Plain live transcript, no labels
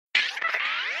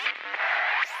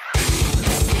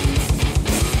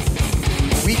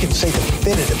say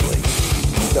definitively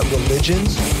that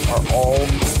religions are all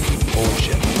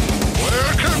bullshit.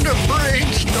 Welcome to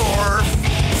Brainstorm.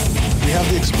 We have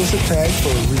the explicit tag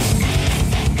for a reason.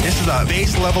 This is a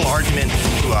base level argument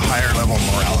to a higher level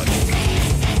morality.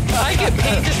 I get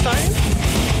paid to science?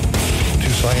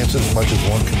 Two science as much as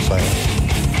one can science.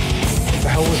 What the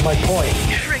hell was my point?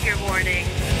 Trigger warning.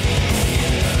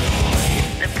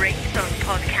 The Brainstorm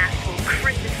podcast will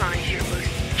criticize your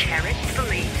most cherished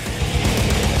beliefs.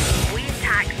 We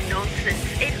attack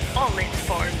nonsense in all its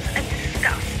forms and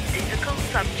discuss difficult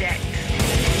subjects.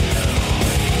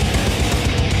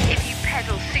 If you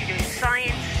peddle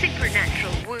pseudoscience,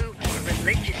 supernatural woo, or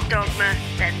religious dogma,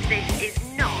 then this is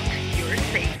not your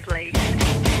safe place.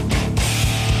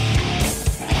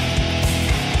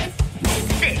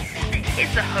 This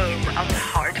is the home of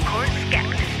hardcore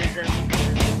skepticism.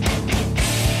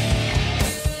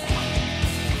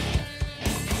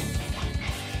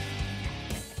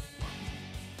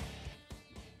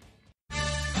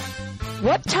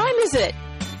 What time is it?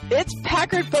 It's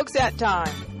Packard Pokes At time.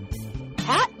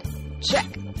 Hat? Check.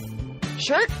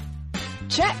 Shirt?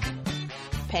 Check.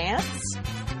 Pants?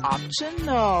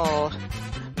 Optional.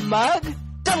 Mug?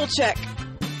 Double check.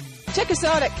 Check us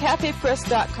out at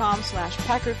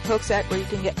cafepress.com/Packard Pokes At, where you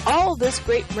can get all this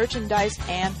great merchandise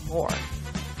and more.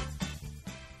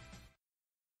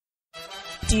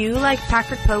 Do you like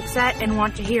Packard Pokes At and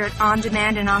want to hear it on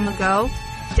demand and on the go?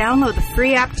 Download the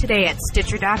free app today at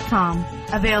Stitcher.com.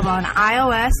 Available on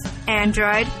iOS,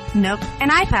 Android, Nook, and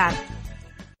iPad.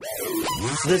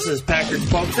 This is Packard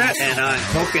Pokes At, and I'm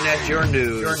poking at your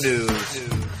news.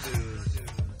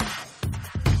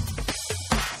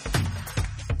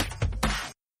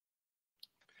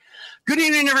 Good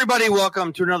evening, everybody.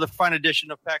 Welcome to another fine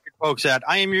edition of Packard Pokes At.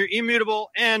 I am your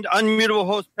immutable and unmutable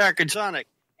host, Packard Sonic.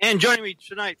 And joining me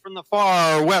tonight from the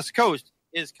far west coast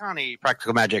is Connie,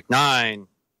 Practical Magic 9.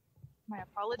 My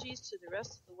apologies to the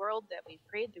rest of the world that we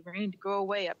prayed the rain to go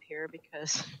away up here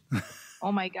because,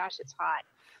 oh my gosh, it's hot.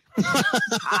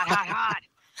 hot.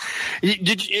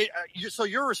 So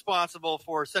you're responsible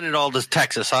for sending it all to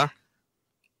Texas, huh?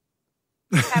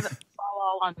 I have it fall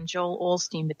all on Joel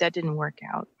Olstein, but that didn't work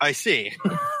out. I see.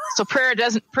 So prayer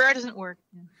doesn't work.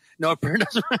 No, prayer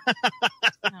doesn't.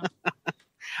 No.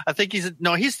 I think he's in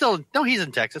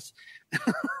Texas.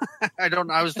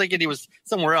 I was thinking he was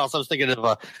somewhere else. I was thinking of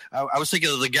the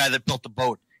guy that built the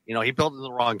boat. You know, he built it in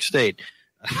the wrong state.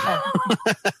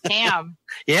 Ham.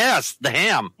 Yes, the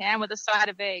ham. Ham with a side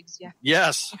of eggs. Yeah.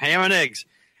 Yes, ham and eggs.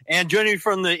 And joining me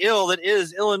from the ill that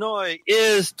is Illinois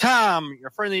is Tom,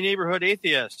 your friendly neighborhood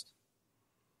atheist.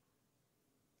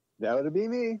 That would be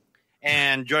me.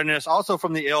 And joining us also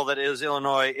from the ill that is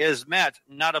Illinois is Matt,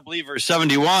 not a believer,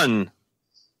 71.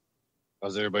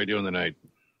 How's everybody doing tonight?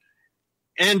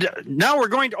 And now we're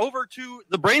going over to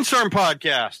the Brainstorm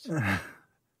podcast.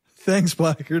 Thanks,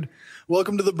 Packard.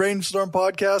 Welcome to the Brainstorm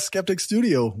podcast Skeptic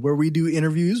Studio, where we do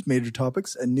interviews, major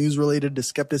topics, and news related to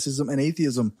skepticism and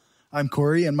atheism. I'm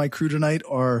Corey, and my crew tonight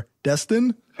are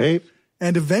Destin. Hey.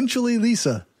 And eventually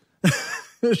Lisa.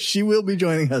 She will be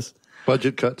joining us.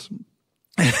 Budget cuts.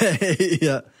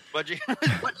 Yeah. Budget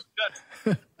cuts.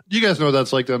 You guys know what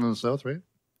that's like down in the South, right?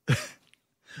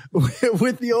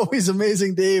 With the always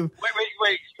amazing Dave.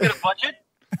 Wait. You get a budget?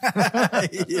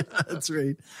 Yeah, that's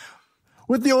right.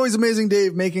 With the always amazing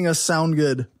Dave making us sound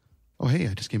good. Oh, hey,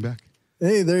 I just came back.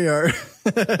 Hey, there you are.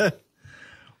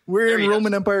 We're in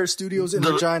Roman Empire Studios in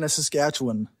Regina,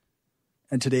 Saskatchewan.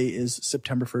 And today is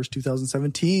September 1st,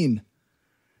 2017.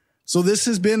 So this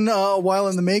has been a while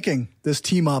in the making, this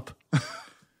team up.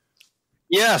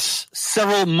 Yes,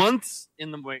 several months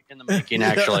in the making,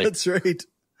 actually. Yeah, that's right.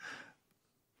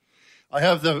 I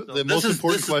have the most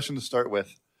important question to start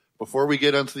with. Before we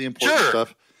get onto the important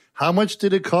stuff, how much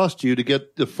did it cost you to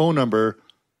get the phone number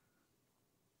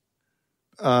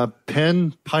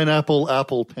pen, pineapple,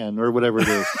 apple pen, or whatever it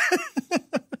is?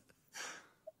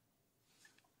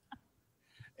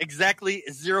 Exactly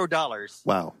 $0.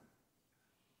 Wow.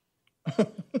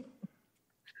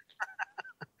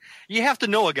 You have to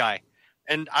know a guy.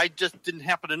 And I just didn't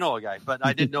happen to know a guy, but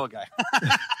I did know a guy.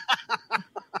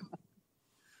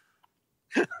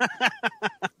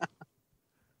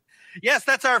 Yes,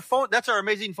 that's our phone. That's our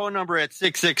amazing phone number at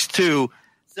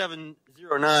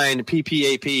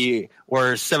 662-709-PPAP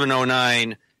or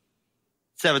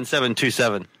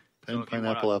 709-7727. Pen,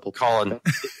 pineapple, apple. Call in.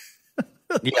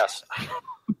 Yes.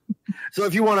 So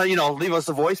if you want to, leave us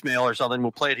a voicemail or something,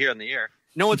 we'll play it here on the air.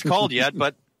 No one's called yet,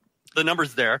 but the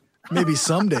number's there. Maybe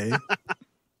someday.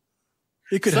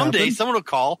 It could someday happen. Someone will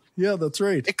call. Yeah, that's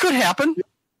right. It could happen.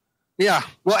 Yeah.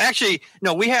 Well, actually,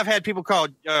 no, we have had people call.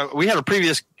 We had a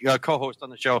previous co-host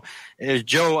on the show, is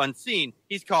Joe Unseen.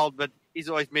 He's called, but he's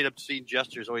always made obscene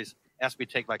gestures, always asked me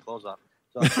to take my clothes off.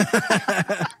 So.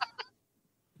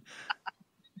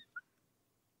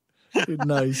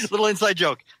 Nice. Little inside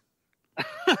joke.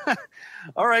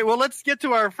 All right. Well, let's get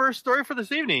to our first story for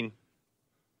this evening.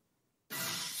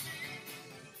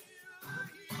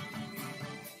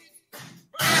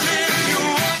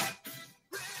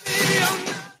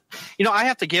 You know, I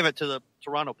have to give it to the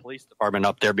Toronto Police Department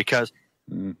up there because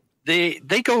they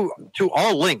go to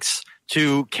all lengths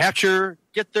to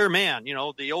get their man, you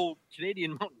know, the old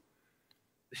Canadian mountain.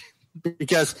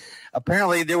 Because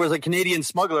apparently there was a Canadian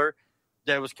smuggler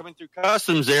that was coming through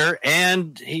customs there,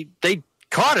 and they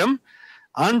caught him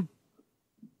on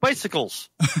bicycles.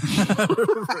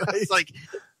 It's like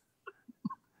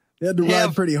they had to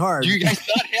ride pretty hard. Do you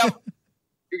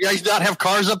guys not have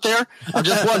cars up there? I'm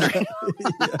just wondering.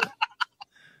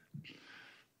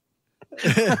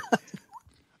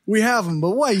 We have them,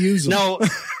 but why use them? No,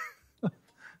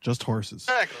 just horses.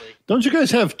 Exactly. Don't you guys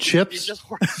have chips? Just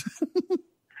horses.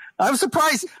 I'm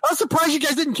surprised you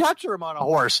guys didn't capture him on a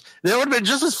horse. That would have been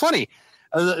just as funny.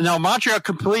 Now, Montreal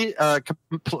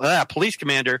Police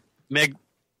Commander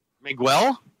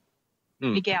Miguel.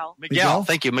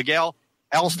 Thank you, Miguel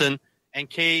Alston and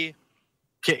Cat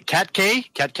K.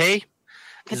 Kate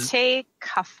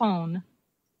Cafone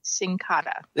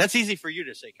Sincata. That's easy for you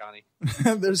to say, Connie.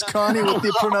 There's Connie with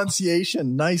the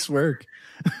pronunciation. Nice work.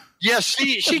 Yes,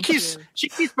 she keeps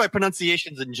my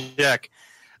pronunciations in check.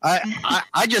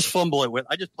 I just fumble it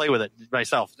I play with it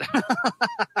myself.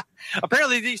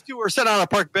 Apparently, these two were set on a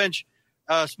park bench,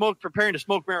 preparing to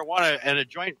smoke marijuana and a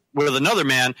joint with another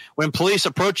man when police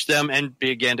approached them and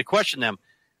began to question them.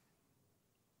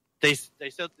 They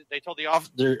told the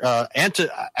officer,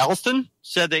 Alston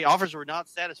said the officers were not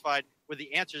satisfied with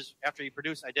the answers after he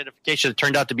produced identification that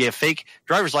turned out to be a fake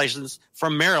driver's license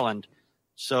from Maryland.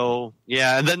 So,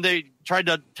 yeah, and then they tried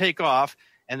to take off,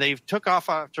 and they took off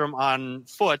after him on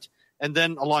foot and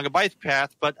then along a bike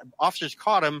path, but officers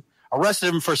caught him, arrested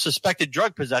him for suspected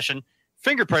drug possession,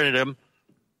 fingerprinted him,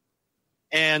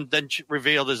 and then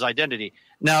revealed his identity.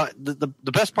 Now, the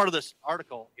best part of this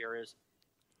article here is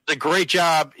the great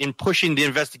job in pushing the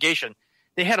investigation.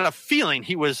 They had a feeling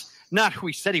he was not who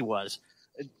he said he was.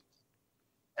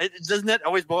 Doesn't that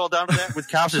always boil down to that with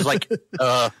cops? Is like,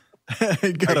 got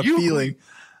a feeling.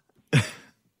 I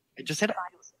just had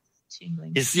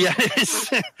tingling.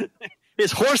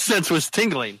 His horse sense was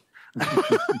tingling.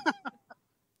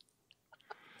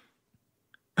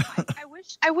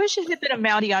 I wish it had been a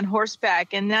Mountie on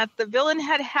horseback, and that the villain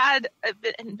had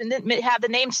the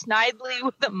name Snidely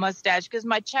with a mustache, because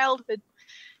my childhood,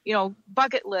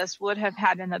 bucket list would have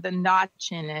had another notch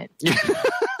in it. That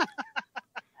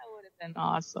would have been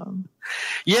awesome.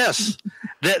 Yes,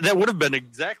 that would have been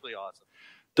exactly awesome.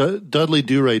 Dudley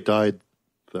Do-Right died,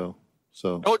 though.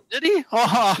 So. Oh, did he?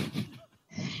 Oh,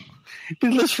 he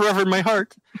lives forever in my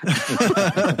heart.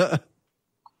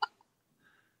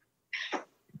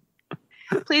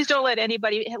 Please don't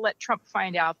let Trump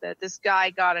find out that this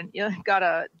guy got a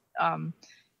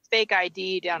fake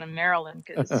ID down in Maryland.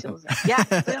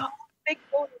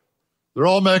 They're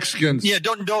all Mexicans. Yeah,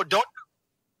 don't let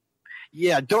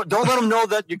them know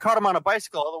that you caught him on a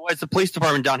bicycle. Otherwise, the police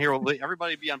department down here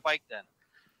everybody be on bike then.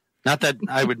 Not that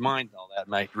I would mind all that,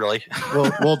 Mike. Really.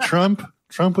 Well, Trump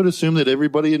would assume that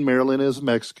everybody in Maryland is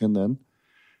Mexican then,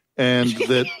 and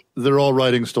that they're all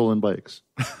riding stolen bikes.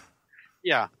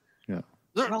 Yeah.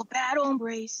 They're all bad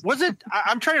hombres. Was it?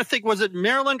 I'm trying to think. Was it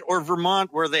Maryland or Vermont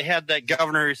where they had that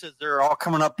governor who says they're all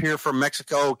coming up here from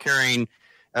Mexico carrying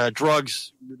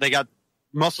drugs? They got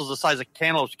muscles the size of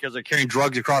cantaloupes because they're carrying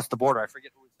drugs across the border. I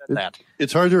forget who said that.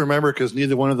 It's hard to remember because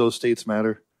neither one of those states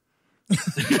matter.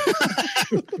 I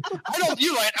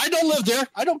don't live there.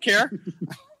 I don't care.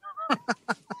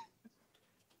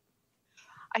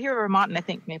 I hear Vermont and I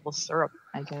think maple syrup,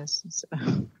 I guess. So,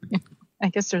 I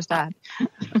guess there's that.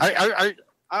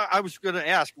 I was going to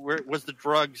ask, where was the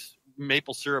drugs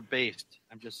maple syrup based?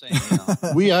 I'm just saying.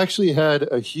 We actually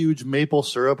had a huge maple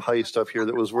syrup heist up here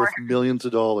that was worth millions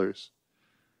of dollars.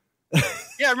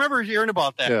 Yeah, I remember hearing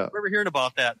about that. Yeah.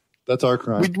 That's our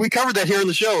crime. We covered that here in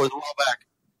the show a while back.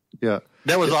 Yeah.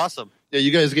 That was awesome. Yeah,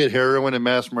 you guys get heroin and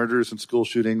mass murders and school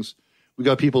shootings. We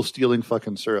got people stealing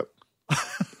fucking syrup. I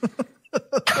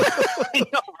know,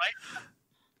 right?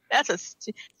 That's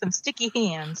some sticky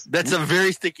hands. That's a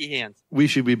very sticky hands. We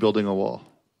should be building a wall.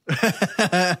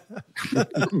 I've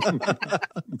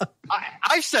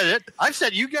said it.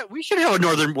 We should have a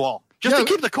northern wall just to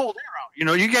keep the cold air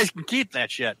out. You guys can keep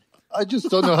that shit. I just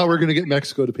don't know how we're going to get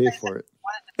Mexico to pay for it.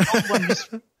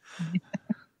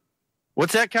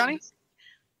 What's that, Connie?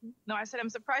 No, I said I'm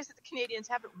surprised that the Canadians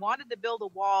haven't wanted to build a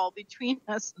wall between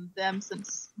us and them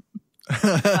since.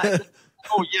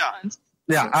 Oh yeah,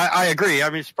 yeah. I agree.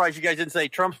 I'm surprised you guys didn't say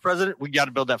Trump's president. We got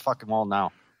to build that fucking wall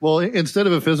now. Well, instead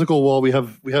of a physical wall, we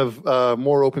have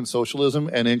more open socialism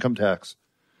and income tax.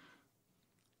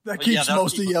 That keeps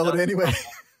most of you out anyway.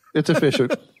 It's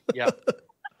efficient. Yeah.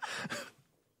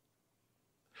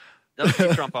 That'll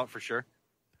keep Trump out for sure.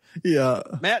 Yeah.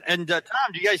 Matt and Tom,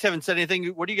 you guys haven't said anything.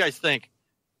 What do you guys think?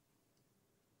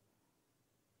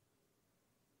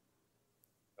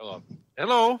 Hello.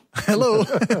 Hello. Hello.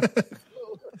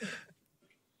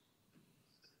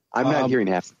 I'm not hearing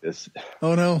half of this.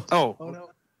 Oh, no. Oh, no.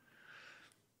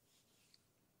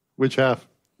 Which half?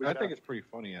 I think it's pretty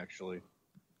funny, actually,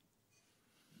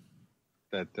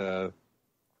 that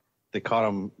they caught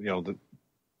him. They're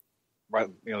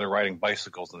riding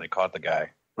bicycles and they caught the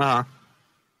guy. Uh-huh.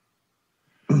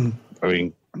 I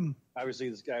mean, obviously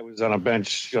this guy was on a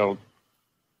bench. Oop,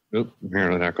 I'm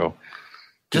hearing an echo.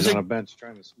 He's on a bench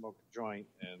trying to smoke a joint,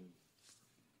 and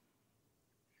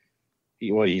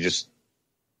he just.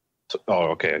 Oh,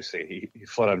 okay. I see. He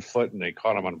fled on foot, and they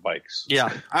caught him on bikes. Yeah.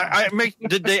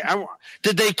 Did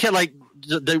they kill,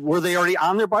 were they already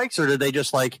on their bikes, or did they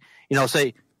just say,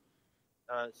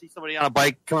 see somebody on a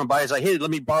bike coming by, is like, hey,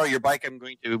 let me borrow your bike. I'm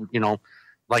going to,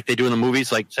 like they do in the movies,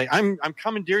 like say, I'm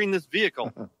commandeering this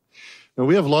vehicle. No,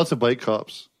 we have lots of bike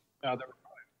cops. No,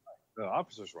 the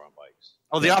officers were on bikes.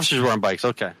 Oh, the officers were on bikes.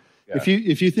 Okay. Yeah.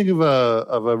 If you think of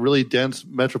a really dense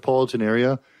metropolitan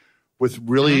area with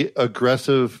really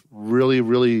aggressive, really,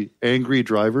 really angry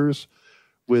drivers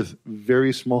with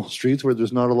very small streets where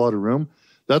there's not a lot of room,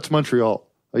 that's Montreal.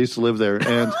 I used to live there.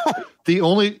 And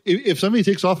if somebody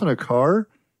takes off in a car,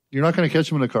 you're not going to catch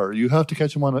them in a car. You have to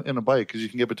catch them in a bike because you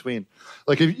can get between.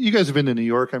 Like, if you guys have been to New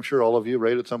York, I'm sure all of you,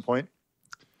 right, at some point?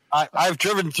 I've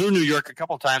driven through New York a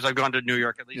couple of times. I've gone to New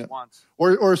York at least once.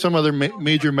 Or some other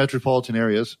major metropolitan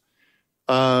areas.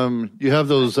 You have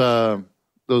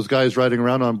those guys riding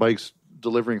around on bikes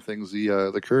delivering things,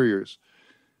 the couriers.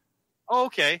 Oh,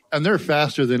 okay. And they're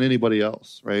faster than anybody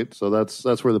else, right? So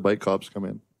that's where the bike cops come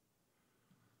in.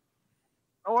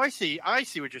 Oh, I see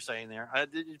what you're saying there.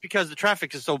 Because the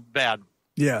traffic is so bad.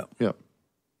 Yeah. Yeah.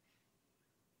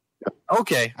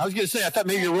 Okay. I was going to say, I thought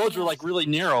maybe the roads were really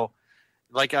narrow.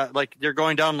 Like they're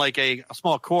going down like a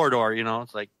small corridor,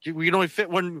 It's like we can only fit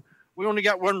one. We only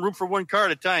got one room for one car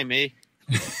at a time, eh?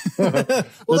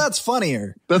 Well, that's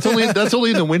funnier. That's only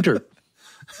in the winter.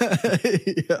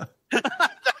 Yeah.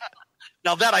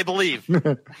 Now that I believe.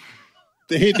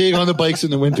 They hate being on the bikes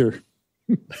in the winter.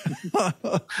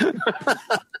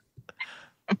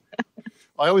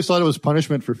 I always thought it was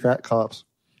punishment for fat cops.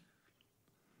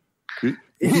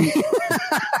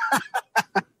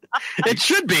 It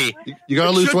should be. You got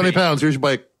to lose 20 pounds. Here's your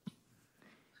bike.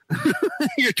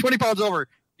 You're 20 pounds over.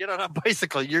 Get on a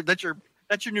bicycle. That's your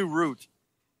new route.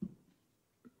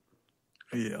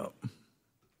 Yeah.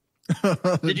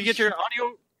 Did you get your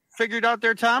audio figured out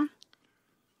there, Tom?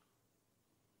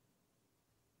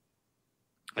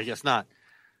 I guess not.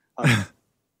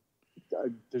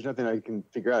 There's nothing I can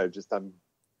figure out. I'm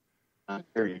not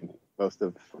hearing most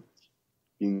of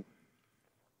being.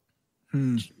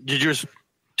 Did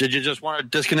you just want to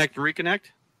disconnect and reconnect?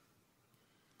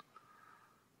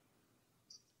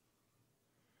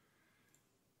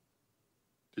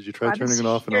 Did you try turning it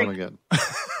off and on again?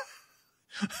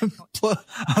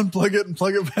 Unplug it and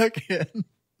plug it back in.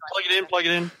 Plug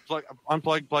it in.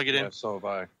 Unplug, plug it in. Yeah, so have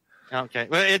I. Okay.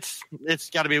 Well, it's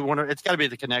got to be it's got to be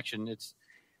the connection.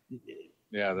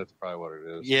 Yeah, that's probably what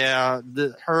it is. Yeah,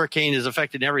 the hurricane is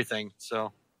affecting everything.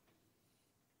 So,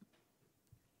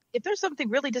 if there's something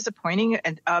really disappointing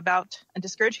and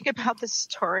discouraging about this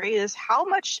story, is how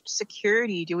much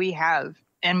security do we have?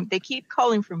 And they keep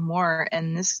calling for more,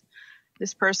 and this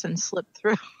person slipped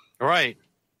through. Right.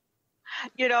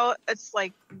 It's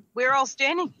like we're all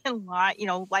standing in line,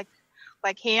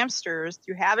 like hamsters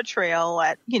to have a trail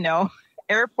at,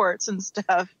 airports and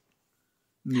stuff.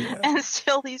 Yeah. And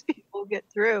still these people get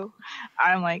through.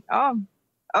 I'm like, oh,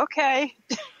 okay.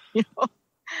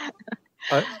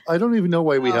 I don't even know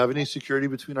why we have any security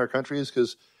between our countries,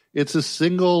 because it's the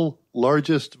single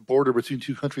largest border between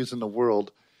two countries in the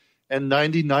world, and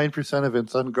 99% of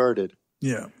it's unguarded.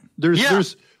 Yeah.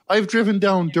 I've driven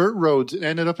down dirt roads and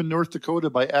ended up in North Dakota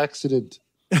by accident.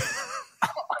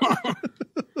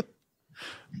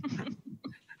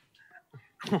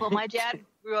 Well, my dad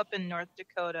grew up in North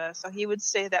Dakota, so he would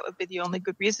say that would be the only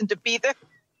good reason to be there.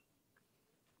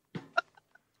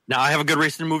 Now I have a good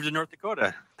reason to move to North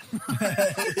Dakota.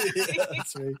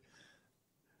 That's right.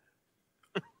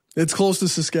 It's close to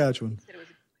Saskatchewan.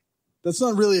 That's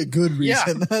not really a good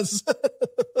reason. Yeah.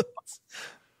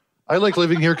 I like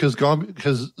living here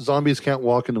because zombies can't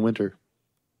walk in the winter.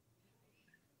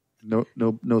 No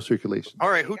circulation. All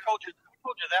right, who told you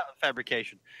that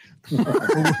fabrication?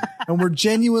 And we're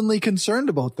genuinely concerned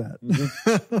about that.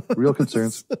 Mm-hmm. Real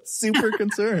concerns. Super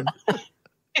concerned.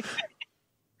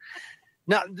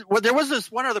 Now, well, there was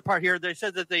this one other part here. They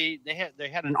said that they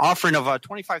had an offering of a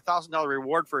 $25,000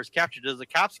 reward for his capture. Does the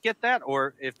cops get that,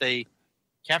 or if they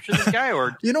capture this guy,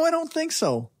 or I don't think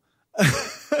so.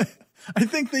 I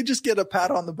think they just get a pat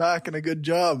on the back and a good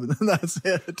job, and that's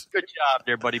it. Good job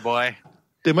there, buddy boy.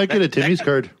 They might get a Timmy's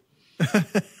card.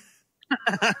 That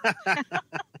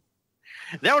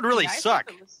would really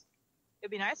suck.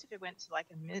 It'd be nice if it went to like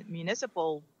a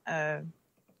municipal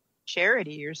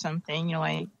charity or something.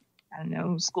 Like, I don't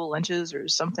know, school lunches or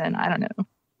something. I don't know.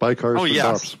 Buy cars for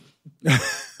cops.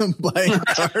 Buying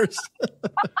cars.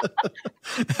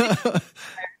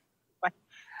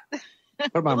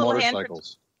 What about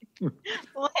motorcycles? Little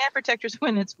hand protectors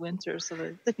when it's winter, so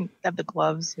that they can have the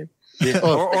gloves. Yeah.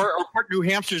 or put new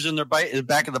hamsters in their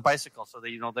back of the bicycle, so that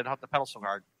they don't have to pedal so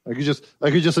hard. I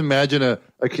could just imagine a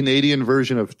Canadian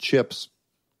version of Chips.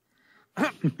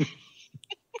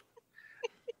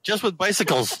 Just with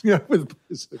bicycles. Yeah, with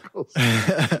bicycles.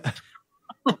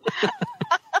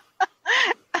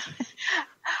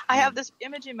 I have this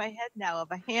image in my head now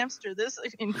of a hamster this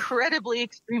incredibly,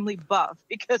 extremely buff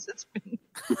because it's been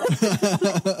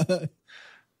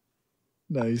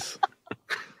nice.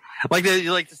 Like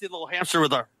you like to see a little hamster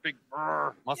with a big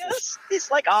muscles. Yes,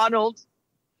 he's like Arnold.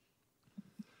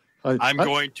 I'm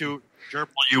going to gerbil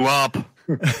you up.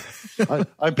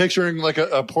 I'm picturing like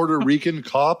a Puerto Rican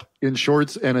cop in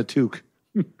shorts and a toque.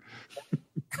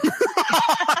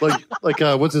 like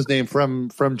what's his name from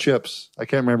Chips? I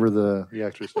can't remember the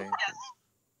actor's name.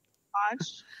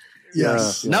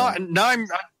 Yes. Yeah.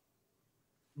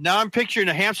 Now I'm picturing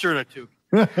a hamster in a toque.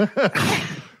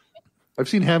 I've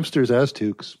seen hamsters as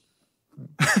toques.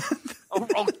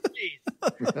 Oh, jeez.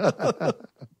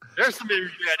 There's some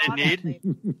imagery I didn't need.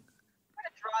 I'm going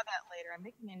to draw that later. I'm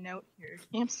making a note here.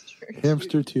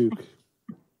 Hamster toque.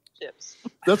 Chips.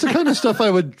 That's the kind of stuff I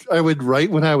would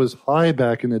write when I was high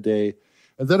back in the day.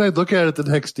 And then I'd look at it the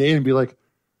next day and be like,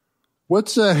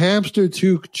 what's a hamster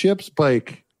toque Chips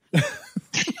bike?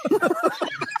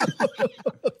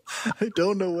 I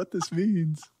don't know what this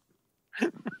means.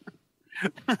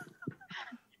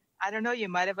 I don't know. You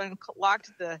might have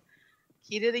unlocked the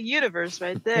key to the universe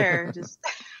right there. Just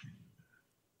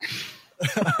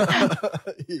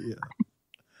yeah.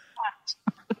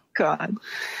 God.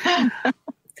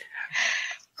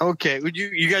 Okay, would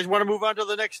you guys want to move on to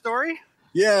the next story?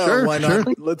 Yeah, sure, why not?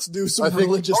 Sure. Let's do some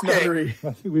religious nuttery.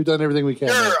 I think we've done everything we can.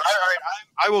 Sure. All right.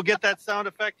 I will get that sound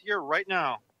effect here right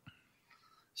now.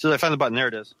 So I find the button. There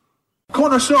it is.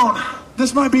 Cornerstone,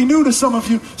 this might be new to some of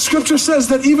you. Scripture says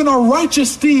that even our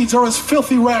righteous deeds are as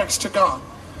filthy rags to God.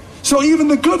 So even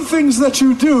the good things that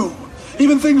you do,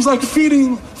 even things like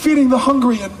feeding the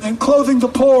hungry and clothing the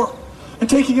poor and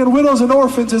taking in widows and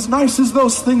orphans, as nice as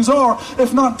those things are,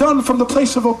 if not done from the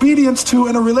place of obedience to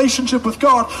and a relationship with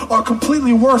God, are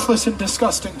completely worthless and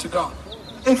disgusting to God.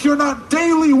 If you're not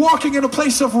daily walking in a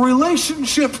place of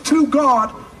relationship to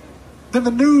God, then the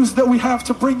news that we have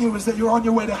to bring you is that you're on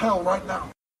your way to hell right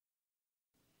now.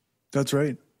 That's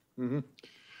right. Mm-hmm.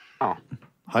 Oh,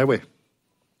 highway.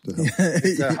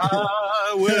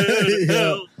 Highway to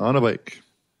hell. On a bike.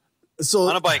 So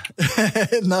on a bike.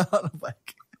 Not on a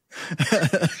bike.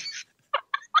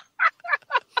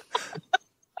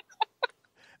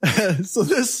 So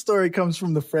this story comes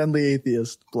from the Friendly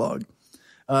Atheist blog.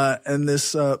 And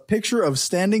this picture of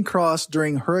standing cross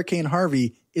during Hurricane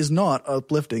Harvey is not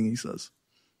uplifting, he says.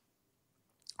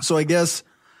 So I guess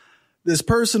this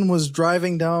person was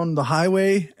driving down the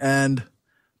highway and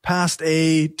passed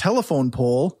a telephone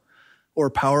pole or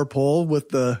power pole with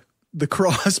the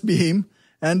cross beam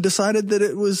and decided that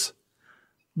it was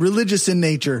religious in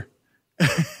nature.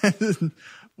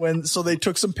 So they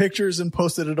took some pictures and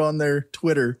posted it on their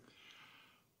Twitter.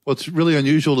 Well, it's really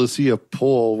unusual to see a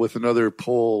pole with another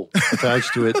pole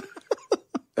attached to it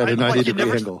at a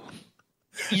 90-degree angle.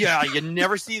 Yeah, you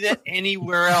never see that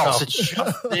anywhere else. It's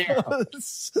just there.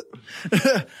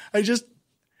 I just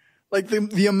like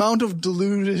the amount of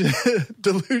delusion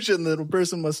that a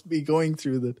person must be going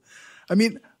through. That, I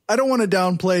mean, I don't want to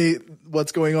downplay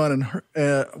what's going on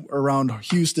in around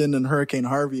Houston and Hurricane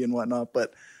Harvey and whatnot,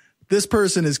 but this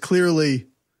person is clearly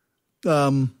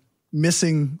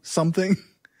missing something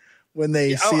when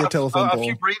they see a telephone pole. A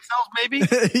few brain cells, maybe?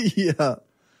 Yeah.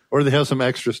 Or they have some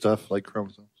extra stuff like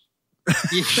chromosomes. A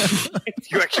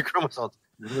few extra chromosomes.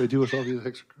 What do I do with all these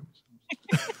extra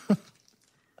chromosomes?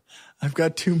 I've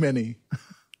got too many.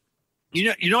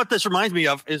 You know what this reminds me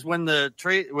of is when the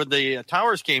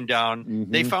towers came down,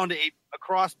 they found a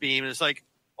cross beam, and it's like,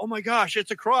 oh my gosh,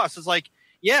 it's a cross. It's like,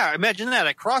 yeah, imagine that,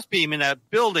 a cross beam in a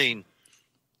building.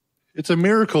 It's a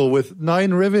miracle with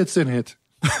 9 rivets in it.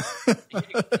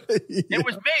 It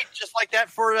was made just like that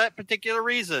for that particular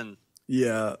reason.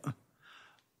 Yeah.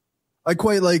 I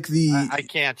quite like I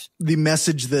can't. The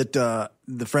message that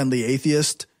the Friendly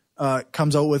Atheist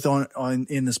comes out with on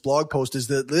in this blog post is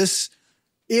that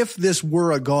if this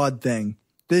were a God thing,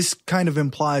 this kind of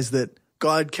implies that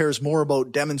God cares more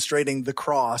about demonstrating the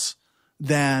cross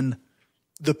than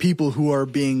the people who are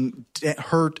being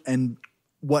hurt and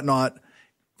whatnot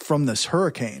from this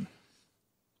hurricane.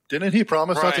 Didn't he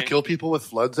promise not to kill people with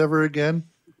floods ever again?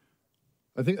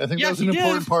 I think that was an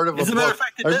important part of. As a matter of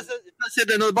fact, it does say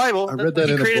that in the Bible. I read that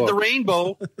in a book. He created the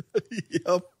rainbow.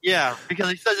 Yep. Yeah,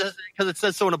 because it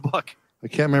says so in a book. I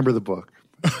can't remember the book.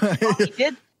 Well, he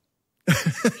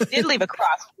did leave a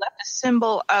cross, left a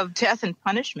symbol of death and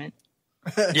punishment.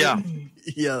 Yeah.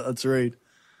 Yeah, that's right.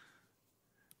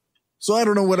 So I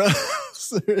don't know what else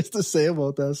there is to say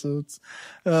about that. So it's,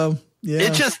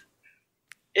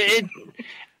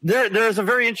 there's a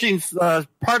very interesting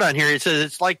part on here. It says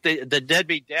it's like the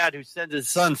deadbeat dad who sends his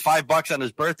son $5 on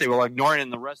his birthday while ignoring him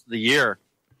the rest of the year.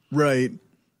 Right.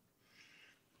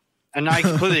 And I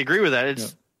completely agree with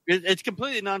that. It's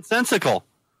completely nonsensical.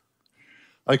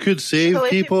 I could save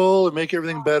people and make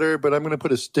everything better, but I'm going to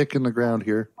put a stick in the ground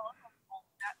here. Does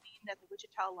that mean that the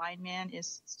Wichita lineman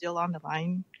is still on the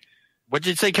line? What did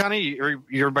you say, Connie?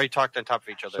 Everybody talked on top of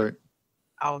each other. Sorry.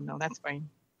 Oh, no, that's fine.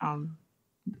 No,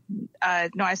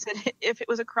 I said if it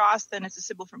was a cross, then it's a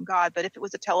symbol from God. But if it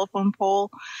was a telephone pole,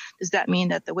 does that mean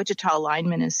that the Wichita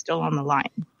lineman is still on the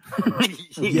line?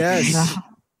 Yes.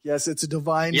 Yes, it's a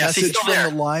divine message from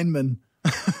the lineman.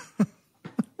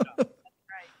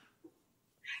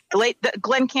 The late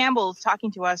Glenn Campbell is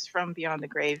talking to us from beyond the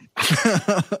grave.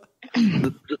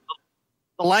 The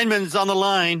lineman's on the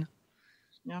line.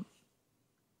 Yep.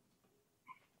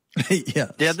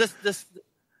 Yeah. Yeah, there's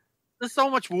so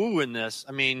much woo in this.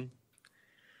 I mean,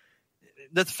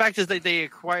 the fact is that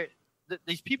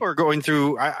these people are going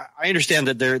through. I understand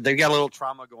that they've got a little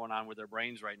trauma going on with their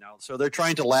brains right now, so they're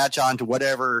trying to latch on to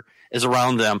whatever is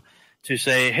around them to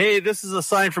say, "Hey, this is a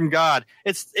sign from God."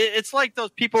 It's like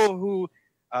those people who,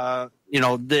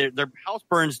 their house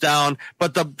burns down,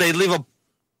 but they leave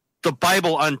the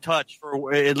Bible untouched.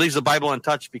 It leaves the Bible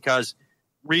untouched because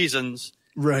reasons,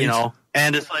 right?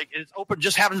 And it's like it's open,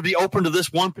 just happens to be open to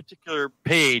this one particular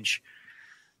page.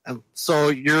 And so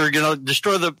you're going to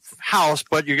destroy the house,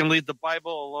 but you're going to leave the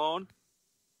Bible alone?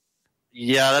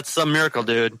 Yeah, that's some miracle,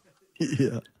 dude.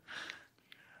 Yeah.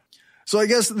 So I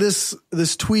guess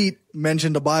this tweet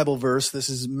mentioned a Bible verse. This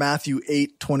is Matthew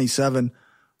 8:27.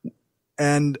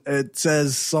 And it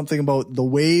says something about the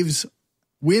waves,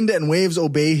 wind and waves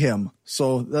obey him.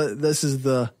 So this is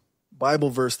the Bible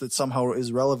verse that somehow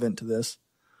is relevant to this.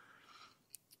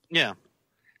 Yeah.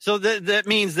 So that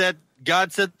means that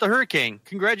God sent the hurricane.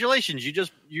 Congratulations.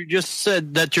 You just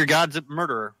said that your God's a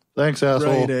murderer. Thanks,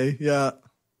 asshole. Right, eh? Yeah.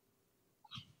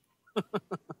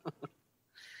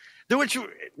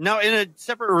 Now, in a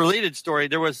separate related story,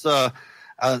 there was some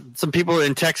people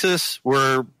in Texas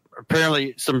were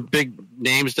apparently some big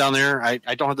names down there. I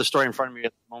don't have the story in front of me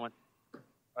at the moment.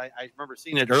 I remember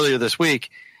seeing it earlier this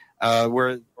week, where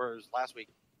it was last week,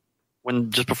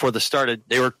 when just before this started,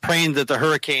 they were praying that the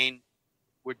hurricane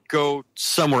would go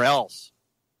somewhere else.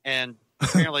 And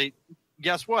apparently,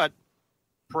 guess what?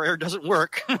 Prayer doesn't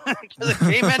work because it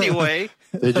came anyway.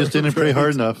 They just didn't pray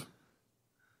hard enough.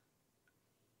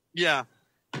 Yeah,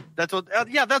 that's what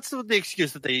the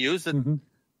excuse that they use. And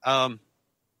they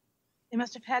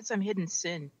must have had some hidden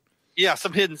sin. Yeah,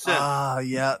 some hidden sin.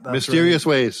 Yeah, that's mysterious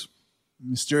ways.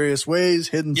 Mysterious ways,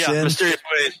 hidden sin. Mysterious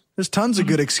ways. There's tons of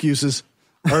good excuses.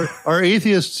 Our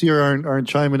atheists here aren't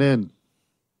chiming in.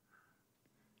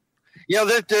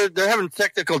 Yeah, they're having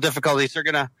technical difficulties. They're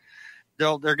gonna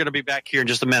be back here in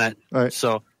just a minute. All right.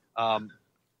 So, Flowers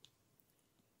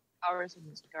in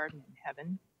this garden in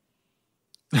heaven.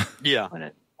 Yeah. What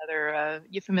another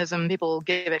euphemism people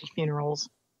give at funerals.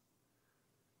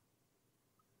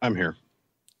 I'm here.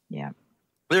 Yeah.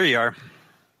 There you are.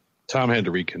 Tom had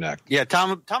to reconnect. Yeah,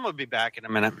 Tom will be back in a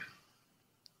minute.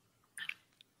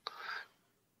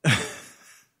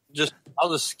 I'll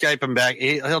just Skype him back.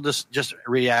 He'll just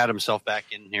re-add himself back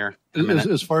in here in a minute.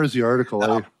 As far as the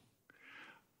article,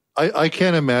 I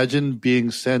can't imagine being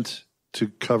sent to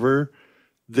cover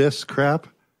this crap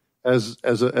as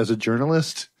a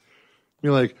journalist.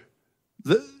 You're like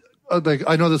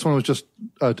I know this one was just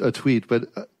a tweet, but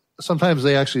sometimes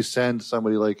they actually send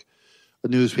somebody like a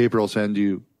newspaper will send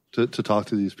you to talk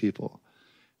to these people.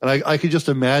 And I could just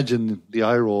imagine the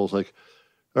eye rolls like,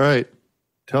 all right,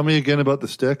 tell me again about the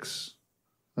sticks.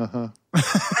 Uh-huh.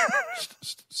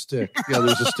 Stick. Yeah,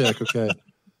 there's a stick. Okay.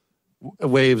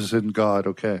 Waves and God.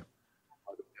 Okay.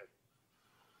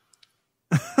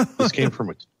 This came from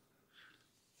it.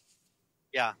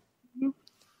 Yeah.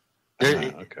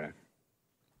 Okay.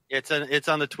 It's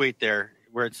on the tweet there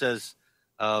where it says,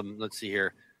 let's see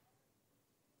here.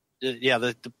 Yeah,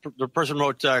 the person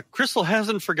wrote, Crystal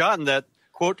hasn't forgotten that,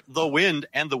 quote, the wind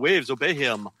and the waves obey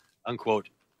him, unquote,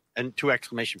 and 2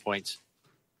 exclamation points.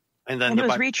 And then it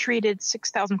was retweeted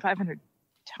 6,500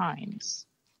 times.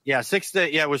 Yeah, I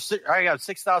got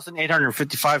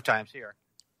 6,855 times here.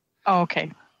 Oh,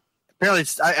 okay. Apparently,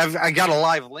 I got a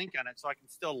live link on it, so I can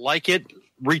still like it,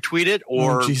 retweet it,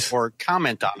 or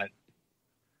comment on it.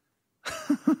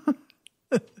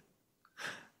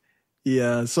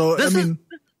 Yeah, so this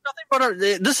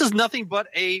is nothing but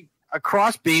a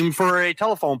cross beam for a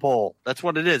telephone pole. That's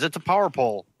what it is. It's a power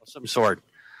pole of some sort.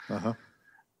 Uh-huh.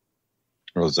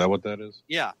 Oh, is that what that is?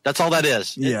 Yeah, that's all that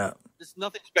is. Yeah. There's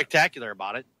nothing spectacular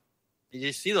about it. You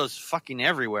just see those fucking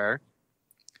everywhere.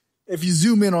 If you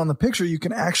zoom in on the picture, you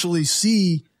can actually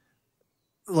see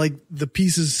like the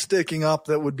pieces sticking up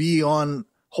that would be on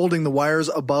holding the wires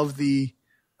above the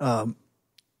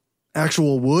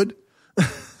actual wood.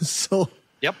 So,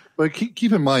 yep. But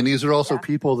keep in mind, these are also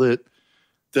people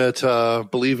that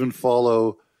believe and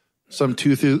follow some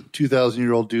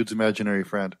 2,000-year-old dude's imaginary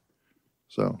friend.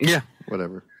 So yeah,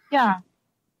 whatever. Yeah.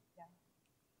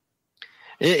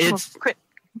 It's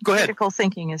go ahead. Critical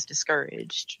thinking is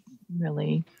discouraged,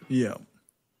 really. Yeah.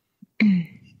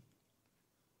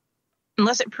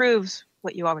 Unless it proves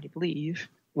what you already believe.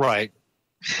 Right.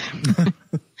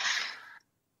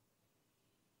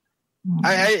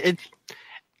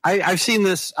 I've seen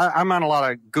this. I'm on a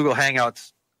lot of Google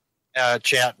Hangouts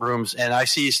chat rooms, and I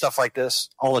see stuff like this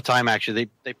all the time. Actually,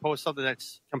 they post something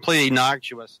that's completely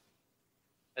innocuous,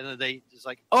 and then they just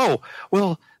like, oh,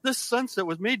 well, this sunset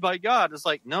was made by God. It's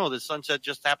like, no, the sunset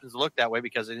just happens to look that way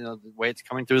because the way it's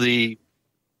coming through the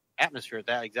atmosphere at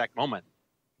that exact moment,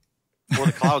 or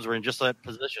the clouds were in just that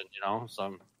position.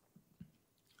 So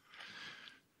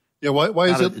yeah, why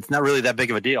is it? It's not really that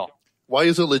big of a deal. Why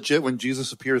is it legit when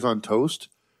Jesus appears on toast,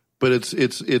 but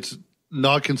it's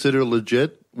not considered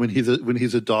legit when he's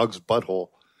a dog's butthole?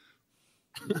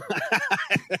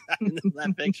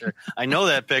 That picture, I know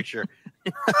that picture.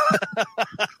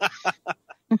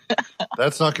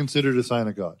 That's not considered a sign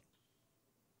of God.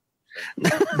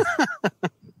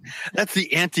 That's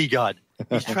the anti-God.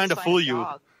 He's trying to fool you.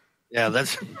 Yeah,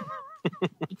 that's.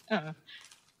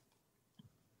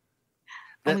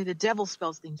 Only the devil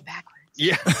spells things backwards.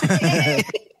 Yeah.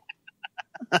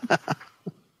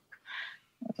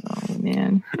 Oh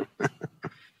man.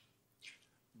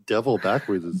 Devil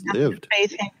backwards is lived.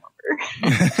 Faith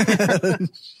hangover.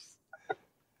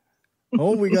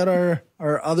 Oh, we got our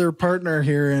other partner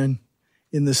here in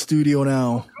the studio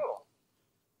now. Cool.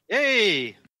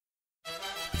 Hey.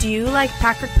 Do you like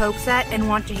Packard Pokes At and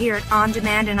want to hear it on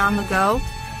demand and on the go?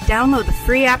 Download the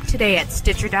free app today at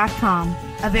Stitcher.com.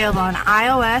 Available on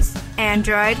iOS,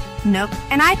 Android, Nook,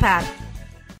 and iPad.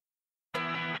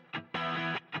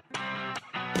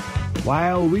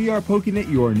 While we are poking at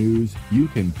your news, you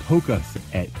can poke us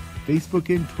at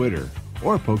Facebook and Twitter,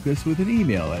 or poke us with an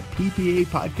email at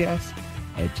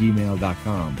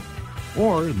ppapodcast@gmail.com,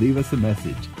 or leave us a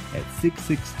message at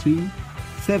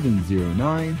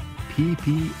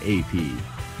 662-709-PPAP.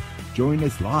 Join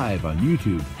us live on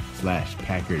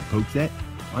YouTube/Packard Pokes At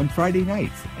on Friday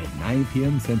nights at 9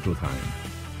 p.m. Central Time.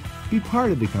 Be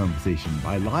part of the conversation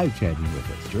by live chatting with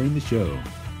us during the show.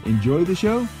 Enjoy the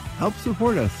show? Help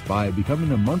support us by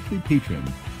becoming a monthly patron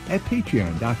at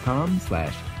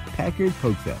patreon.com/Packard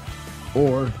Pokes At,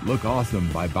 or look awesome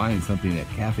by buying something at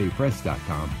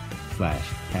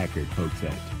cafepress.com/Packard Pokes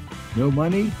At. No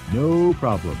money, no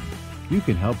problem. You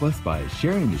can help us by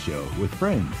sharing the show with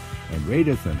friends and rate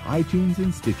us on iTunes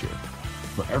and Stitcher.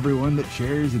 For everyone that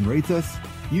shares and rates us,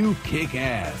 you kick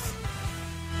ass.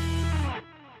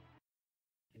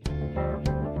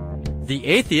 The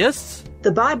Atheists,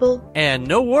 the Bible, and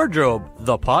No Wardrobe,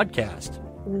 the podcast.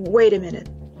 Wait a minute.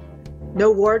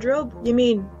 No wardrobe? You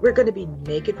mean we're going to be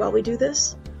naked while we do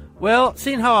this? Well,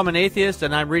 seeing how I'm an atheist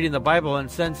and I'm reading the Bible, and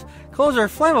since clothes are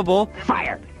flammable...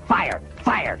 Fire! Fire!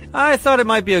 Fire! I thought it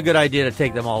might be a good idea to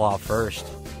take them all off first.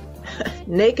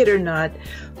 Naked or not,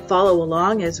 follow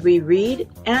along as we read,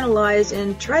 analyze,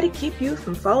 and try to keep you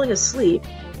from falling asleep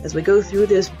as we go through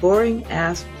this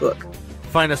boring-ass book.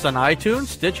 Find us on iTunes,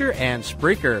 Stitcher, and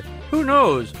Spreaker. Who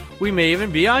knows? We may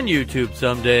even be on YouTube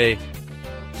someday.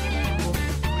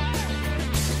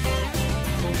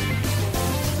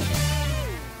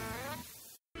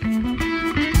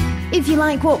 If you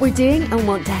like what we're doing and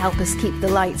want to help us keep the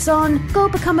lights on, go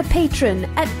become a patron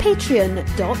at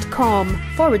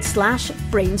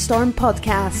patreon.com/Brainstorm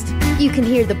Podcast. You can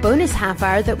hear the bonus half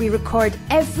hour that we record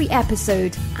every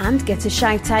episode and get a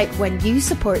shout out when you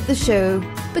support the show.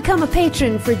 Become a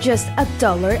patron for just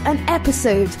 $1 an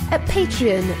episode at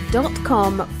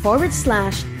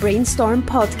patreon.com/Brainstorm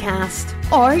Podcast.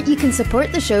 Or you can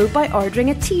support the show by ordering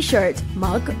a t-shirt,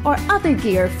 mug or other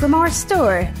gear from our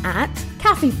store at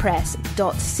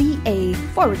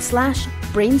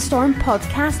caffeepress.ca/Brainstorm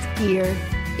Podcast Gear.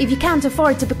 If you can't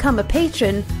afford to become a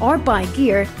patron or buy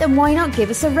gear, then why not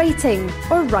give us a rating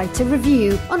or write a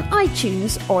review on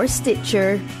iTunes or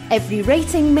Stitcher? Every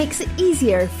rating makes it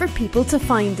easier for people to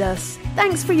find us.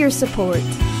 Thanks for your support.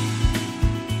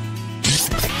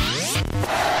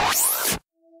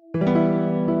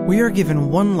 We are given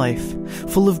one life,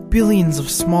 full of billions of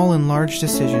small and large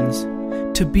decisions.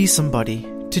 To be somebody,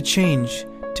 to change,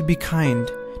 to be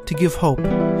kind, to give hope,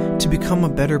 to become a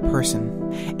better person,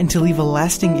 and to leave a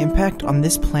lasting impact on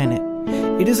this planet.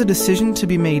 It is a decision to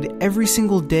be made every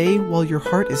single day while your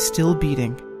heart is still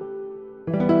beating.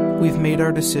 We've made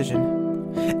our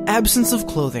decision. Absence of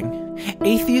Clothing,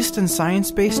 atheist and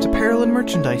science-based apparel and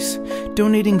merchandise,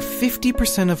 donating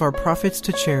 50% of our profits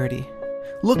to charity.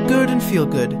 Look good and feel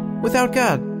good, without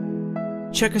God.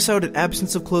 Check us out at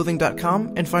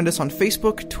absenceofclothing.com and find us on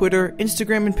Facebook, Twitter,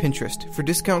 Instagram, and Pinterest for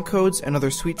discount codes and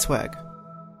other sweet swag.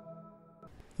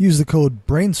 Use the code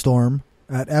BRAINSTORM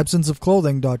at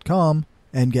absenceofclothing.com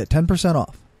and get 10%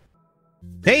 off.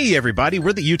 Hey everybody,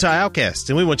 we're the Utah Outcasts,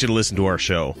 and we want you to listen to our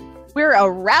show. We're a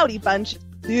rowdy bunch of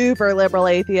super liberal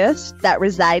atheists that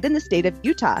reside in the state of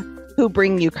Utah, who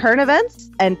bring you current events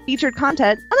and featured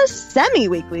content on a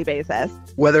semi-weekly basis.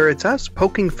 Whether it's us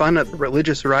poking fun at the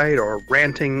religious right or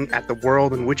ranting at the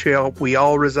world in which we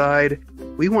all reside,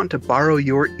 we want to borrow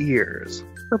your ears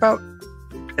for about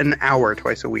an hour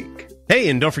twice a week. Hey,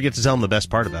 and don't forget to tell them the best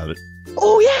part about it.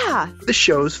 Oh yeah! The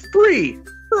show's free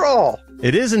for all.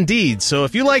 It is indeed, so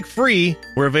if you like free,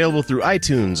 we're available through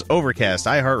iTunes, Overcast,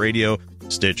 iHeartRadio,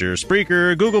 Stitcher,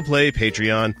 Spreaker, Google Play,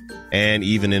 Patreon, and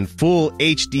even in full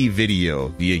HD video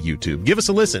via YouTube. Give us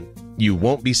a listen. You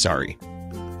won't be sorry.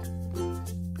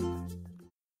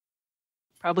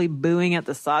 Probably booing at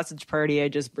the sausage party I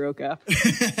just broke up. You're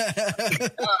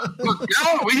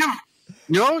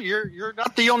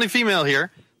not the only female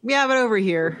here. We have it over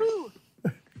here.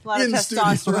 A lot of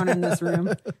testosterone in this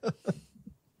room.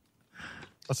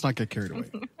 Let's not get carried away.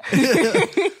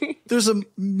 There's a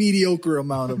mediocre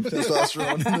amount of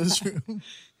testosterone in this room.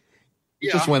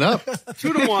 It just went up.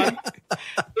 2-1.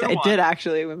 It did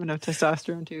actually. Women have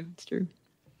testosterone too. It's true.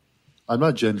 I'm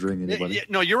not gendering anybody.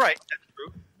 No, you're right. That's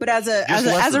true. But as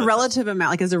a relative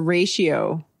amount, like as a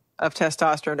ratio of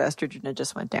testosterone to estrogen, it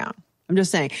just went down. I'm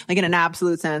just saying, like in an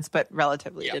absolute sense, but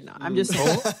relatively it did not. I'm just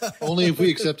saying. Only if we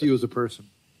accept you as a person.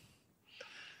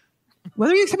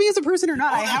 Whether you accept me as a person or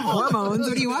not, I have hormones.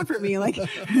 What do you want from me? Like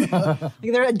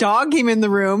there a dog came in the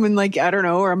room and like, I don't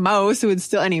know, or a mouse who would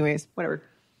still, anyways, whatever.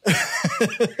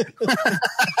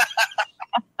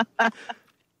 I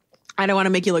don't want to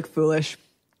make you look foolish.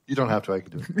 You don't have to. I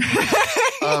can do it.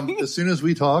 As soon as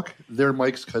we talk, their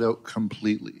mics cut out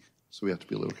completely, so we have to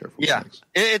be a little careful. Yeah,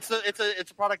 it's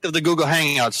a product of the Google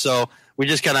Hangouts, so we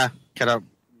just kind of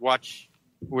watch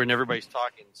when everybody's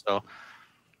talking. So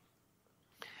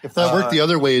if that worked the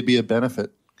other way, it'd be a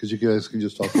benefit because you guys can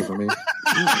just talk over me.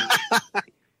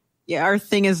 Yeah, our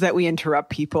thing is that we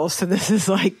interrupt people, so this is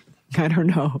like, I don't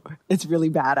know. It's really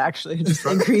bad, actually. It just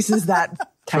increases that.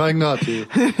 Trying not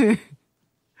to.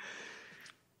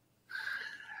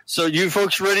 So you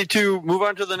folks ready to move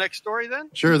on to the next story then?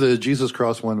 Sure, the Jesus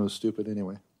Cross one was stupid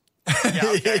anyway. Yeah,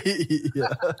 okay.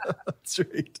 Yeah, that's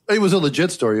right. It was a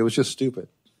legit story. It was just stupid.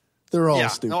 They're all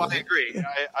stupid. No, I agree.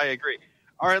 I agree.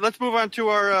 All right, let's move on to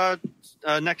our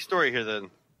next story here then.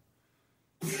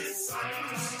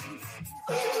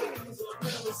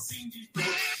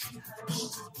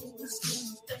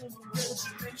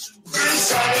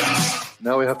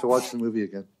 Now we have to watch the movie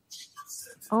again.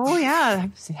 Oh yeah,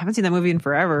 I haven't seen that movie in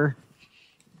forever.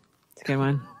 It's a good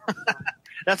one.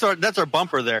 That's our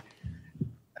bumper there.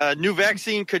 New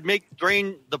vaccine could make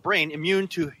the brain immune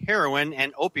to heroin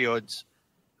and opioids,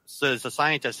 says a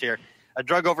scientist here.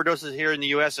 Drug overdoses here in the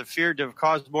U.S. are feared to have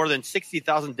caused more than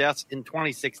 60,000 deaths in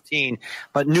 2016.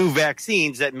 But new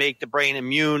vaccines that make the brain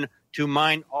immune to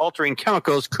mind-altering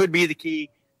chemicals could be the key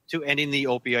to ending the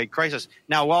opioid crisis.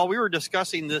 Now, while we were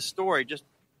discussing this story, just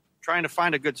trying to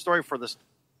find a good story for this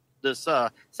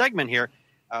segment here,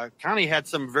 Connie had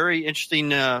some very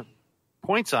interesting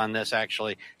points on this,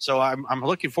 actually. So I'm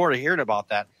looking forward to hearing about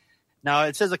that. Now,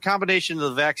 it says a combination of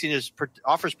the vaccine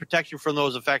offers protection from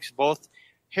those effects. Both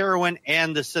heroin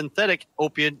and the synthetic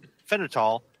opiate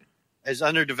phenol is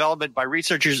under development by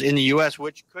researchers in the U.S.,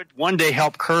 which could one day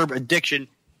help curb addiction,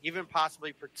 even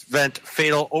possibly prevent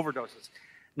fatal overdoses.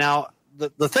 Now,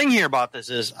 the thing here about this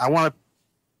is, I want to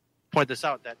point this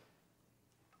out, that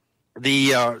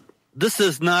this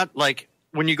is not like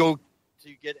when you go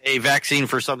to get a vaccine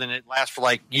for something that lasts for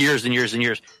like years and years and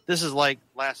years. This is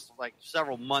lasts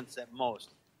several months at most.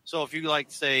 So if you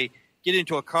say get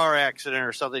into a car accident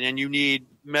or something and you need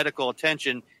medical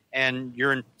attention and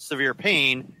you're in severe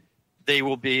pain, they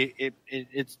will be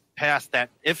it's past that.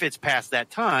 If it's past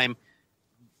that time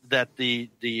that the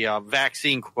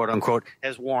vaccine, quote unquote,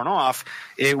 has worn off,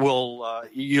 it will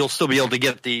you'll still be able to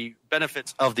get the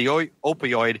benefits of the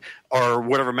opioid or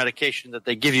whatever medication that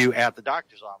they give you at the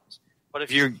doctor's office. But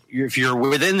if you're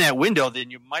within that window,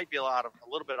 then you might be a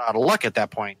little bit out of luck at that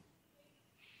point.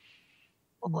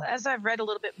 Well, as I've read a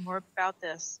little bit more about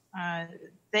this,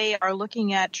 they are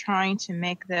looking at trying to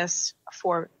make this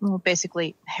for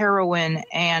basically heroin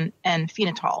and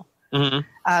phenol. Mm-hmm.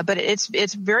 But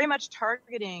it's very much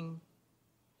targeting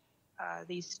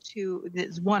these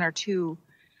one or two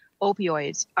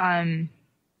opioids.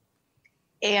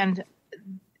 And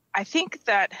I think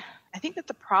that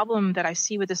the problem that I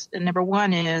see with this, number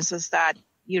one, is that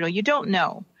you don't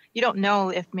know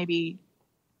if maybe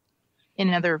in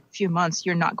another few months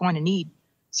you're not going to need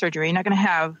surgery. You're not going to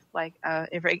have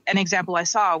an example I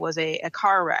saw was a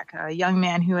car wreck, a young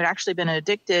man who had actually been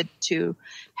addicted to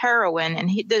heroin, and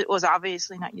he was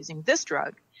obviously not using this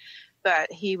drug,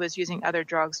 but he was using other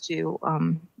drugs to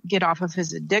get off of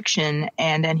his addiction.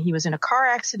 And then he was in a car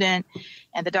accident,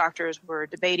 and the doctors were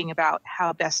debating about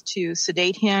how best to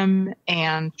sedate him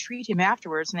and treat him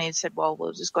afterwards. And they said, well,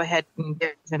 we'll just go ahead and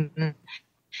give him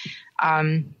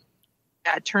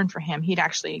that turn for him. He'd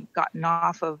actually gotten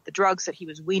off of the drugs that he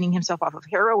was weaning himself off of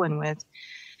heroin with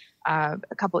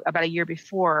about a year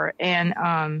before,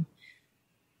 and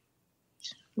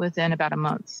within about a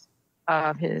month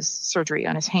of his surgery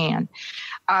on his hand.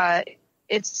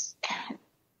 It's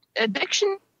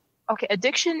addiction. Okay,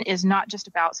 addiction is not just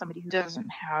about somebody who doesn't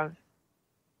have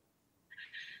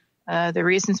the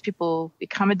reasons people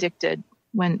become addicted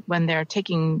when they're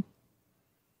taking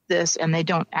this and they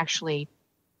don't actually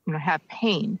have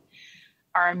pain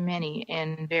are many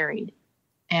and varied.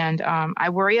 And I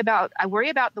worry about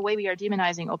the way we are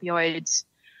demonizing opioids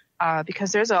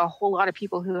because there's a whole lot of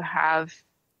people who have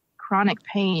chronic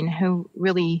pain who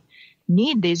really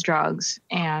need these drugs,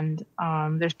 and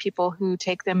there's people who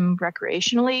take them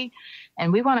recreationally,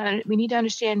 and we need to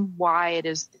understand why it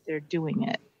is that they're doing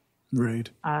it. Right.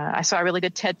 I saw a really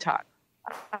good TED Talk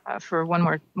for one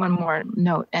more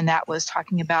note, and that was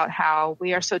talking about how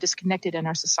we are so disconnected in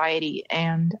our society,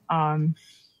 and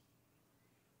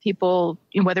people,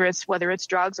 whether it's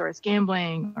drugs or it's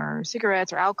gambling or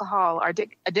cigarettes or alcohol, our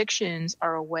addictions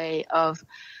are a way of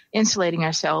insulating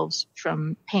ourselves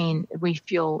from pain we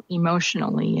feel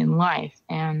emotionally in life.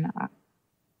 And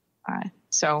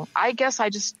so I guess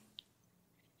I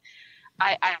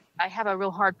have a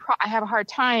real I have a hard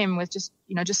time with just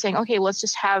saying, okay, well, let's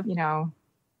just have,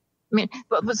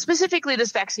 but specifically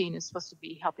this vaccine is supposed to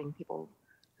be helping people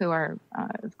who are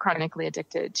chronically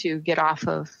addicted to get off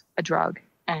of a drug.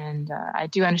 And I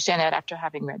do understand that after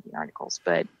having read the articles,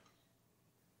 but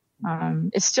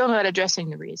it's still not addressing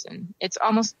the reason. It's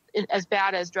almost as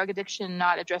bad as drug addiction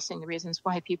not addressing the reasons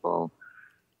why people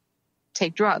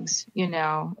take drugs.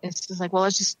 It's just like, well,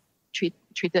 let's just treat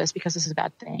this because this is a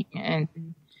bad thing. And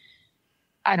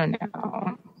I don't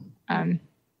know. I'm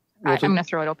going to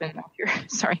throw it open up here.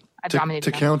 Sorry, I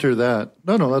dominated. To counter that,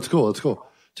 no, that's cool. That's cool.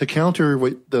 To counter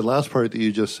the last part that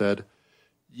you just said,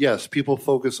 yes, people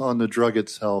focus on the drug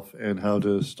itself and how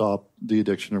to stop the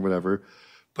addiction or whatever.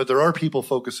 But there are people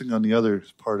focusing on the other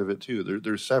part of it too.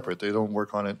 They're separate. They don't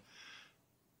work on it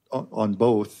on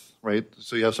both, right?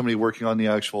 So you have somebody working on the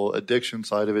actual addiction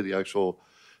side of it, the actual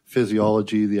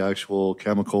physiology, the actual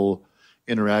chemical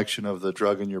interaction of the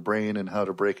drug in your brain and how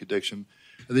to break addiction.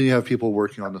 And then you have people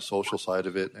working on the social side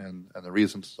of it and the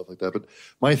reasons, stuff like that. But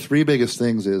my three biggest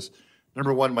things is,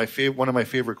 number one, one of my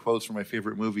favorite quotes from my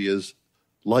favorite movie is,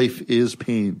 "Life is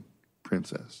pain,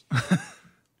 princess."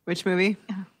 Which movie?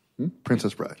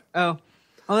 Princess Bride. Oh,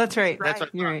 that's right.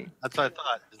 You're right. That's what I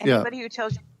thought. Anybody who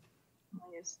tells you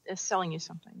is selling you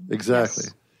something. Exactly.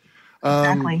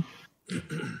 Yes. Exactly.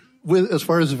 As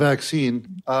far as the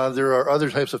vaccine, there are other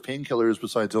types of painkillers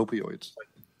besides opioids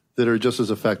that are just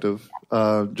as effective.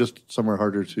 Just some are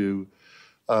harder to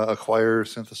acquire,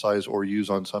 synthesize, or use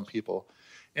on some people.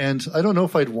 And I don't know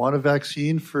if I'd want a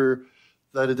vaccine for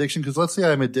that addiction, because let's say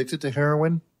I'm addicted to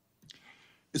heroin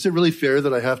Is it really fair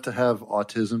that I have to have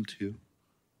autism too?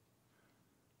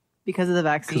 Because of the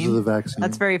vaccine. Because of the vaccine.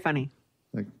 That's very funny.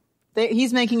 Like,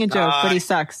 he's making a joke, but he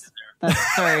sucks.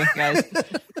 Sorry, guys.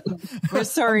 We're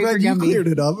sorry for you Gumby. cleared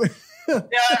it up.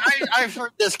 I've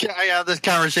heard this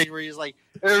conversation where he's like,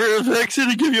 "There's a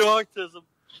vaccine to give you autism."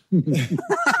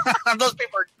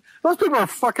 Those people are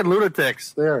fucking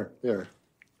lunatics. They are.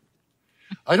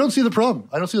 I don't see the problem.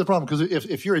 Because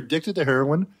if you're addicted to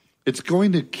heroin, it's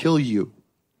going to kill you.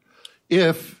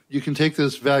 If you can take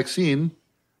this vaccine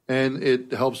and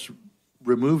it helps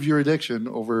remove your addiction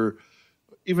over,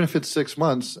 even if it's 6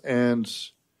 months, and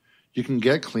you can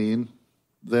get clean,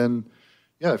 then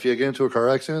yeah, if you get into a car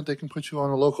accident, they can put you on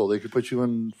a local. They could put you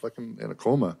in a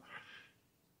coma.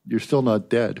 You're still not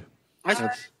dead.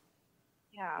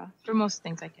 Yeah, for most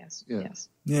things, I guess. Yeah. Yes.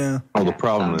 Yeah. Oh, the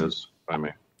problem is, if I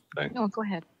may say. No, go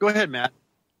ahead. Go ahead, Matt.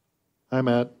 Hi,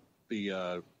 Matt.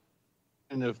 And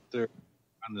if they're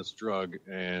on this drug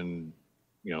and,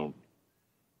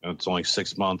 it's only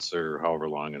 6 months or however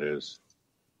long it is,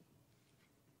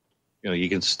 you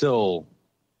can still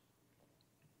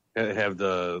have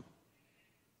the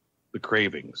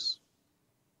cravings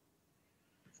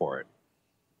for it.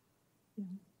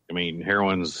 I mean,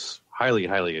 heroin's highly,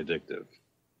 highly addictive.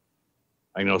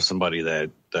 I know somebody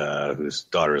that whose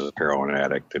daughter is a heroin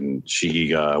addict, and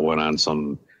she went on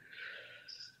some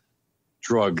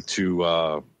drug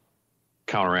to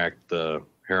counteract the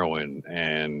heroin,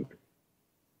 and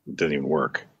it didn't even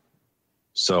work.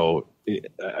 So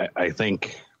I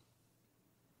think,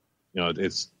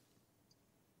 it's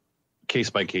case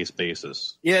by case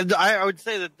basis. Yeah, I would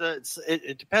say that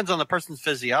it depends on the person's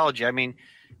physiology. I mean,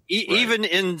 even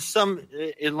in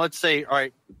let's say, all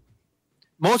right,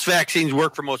 most vaccines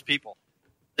work for most people.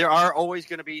 There are always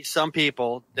going to be some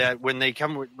people that when they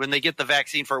get the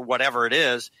vaccine for whatever it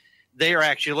is, they are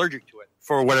actually allergic to it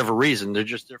for whatever reason. Their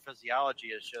physiology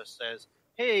just says,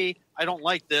 "Hey, I don't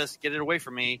like this. Get it away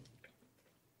from me,"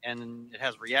 and it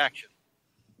has a reaction.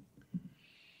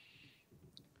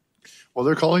 Well,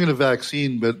 they're calling it a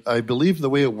vaccine, but I believe the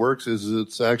way it works is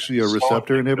it's actually a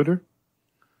receptor inhibitor.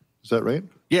 Is that right?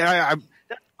 Yeah,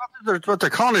 that's what they're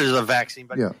calling it is a vaccine,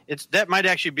 but Yeah. that might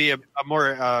actually be a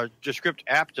more descriptive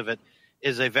apt of it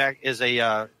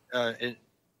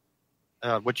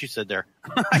what you said there.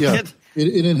 Yeah,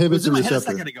 it inhibits the It was in my head a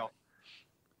receptor. second ago.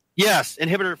 Yes,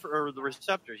 inhibitor for the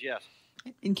receptors. Yes.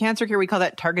 In cancer care, we call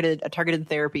that targeted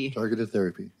therapy. Targeted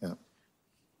therapy. Yeah.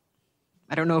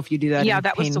 I don't know if you do that. Yeah, in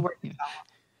that was pain. the word.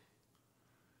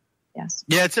 Yes.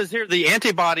 Yeah, it says here the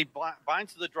antibody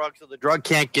binds to the drug, so the drug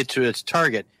can't get to its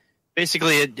target.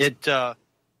 Basically, it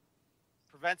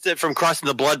prevents it from crossing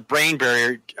the blood-brain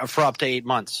barrier for up to 8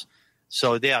 months.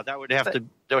 So yeah, that would have to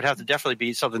definitely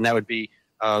be something that would be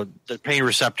the pain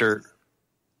receptor,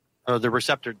 or the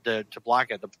receptor to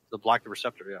block it, to block the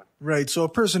receptor. Yeah. Right. So a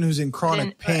person who's in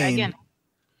chronic pain again,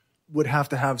 would have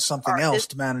to have something else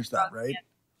to manage that, right?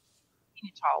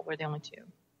 Tall, we're the only two.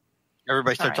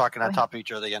 Everybody start All right, talking go on ahead. top of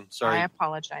each other again. Sorry. I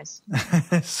apologize.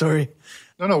 Sorry.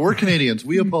 No, we're Canadians.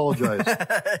 We apologize.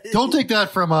 Don't take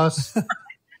that from us.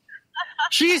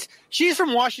 She's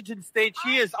from Washington State.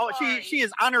 She is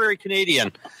honorary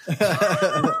Canadian.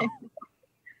 My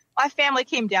family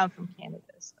came down from Canada.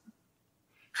 So.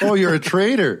 Oh, you're a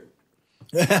traitor.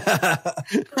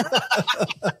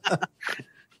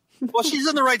 Well, she's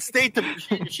in the right state.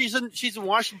 She's in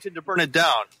Washington to burn it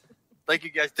down, like you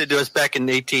guys did to us back in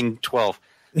 1812.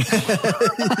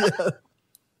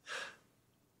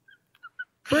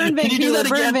 Burn Can you do Vancouver, that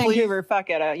burn again, please? Vancouver. Fuck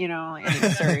it. Anyway,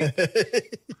 sorry.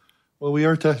 Well, we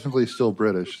are technically still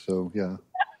British, so yeah.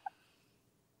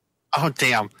 Oh,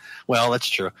 damn. Well, that's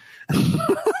true.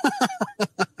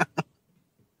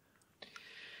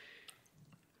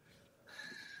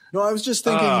 No, I was just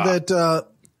thinking that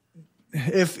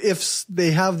if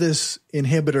they have this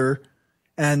inhibitor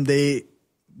and they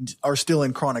are still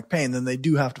in chronic pain, then they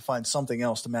do have to find something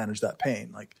else to manage that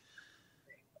pain. Like,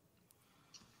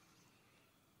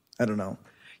 I don't know.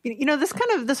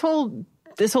 This whole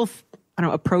I don't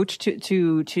know, approach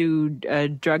to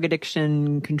drug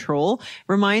addiction control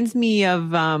reminds me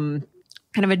of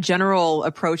kind of a general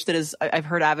approach that is I've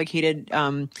heard advocated.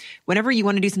 Whenever you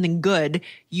want to do something good,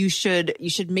 you should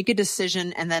make a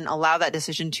decision and then allow that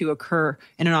decision to occur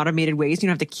in an automated way. So you don't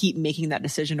have to keep making that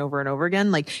decision over and over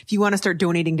again. Like if you want to start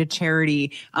donating to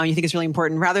charity, you think it's really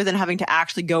important rather than having to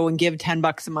actually go and give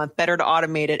 $10 a month, better to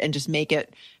automate it and just make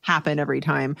it happen every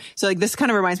time. So like this kind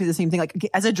of reminds me of the same thing. Like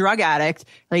as a drug addict,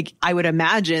 like I would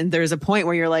imagine there's a point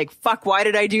where you're like, fuck, why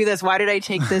did I do this? Why did I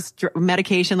take this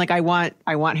medication? Like I want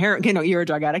heroin, you're a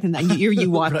drug addict and you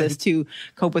want Right. this to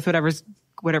cope with whatever's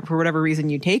whatever, for whatever reason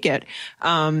you take it.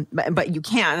 But you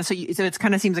can. So it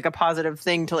kind of seems like a positive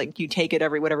thing to like, you take it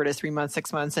every, whatever it is, 3 months,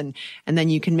 6 months, and then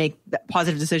you can make that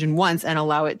positive decision once and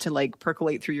allow it to like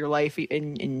percolate through your life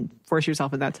and force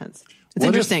yourself in that sense. It's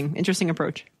interesting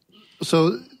approach.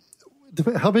 So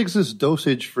how big is this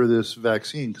dosage for this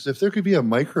vaccine? Because if there could be a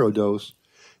micro dose,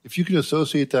 if you can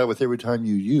associate that with every time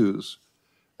you use,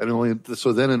 then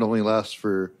it only lasts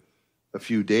for a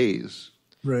few days.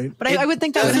 Right. But I would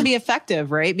think that wouldn't be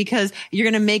effective, right? Because you're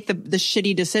going to make the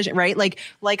shitty decision, right? Like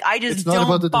I just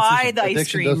don't buy the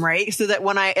ice cream, right? So that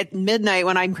at midnight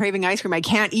when I'm craving ice cream, I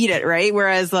can't eat it, right?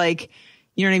 Whereas like,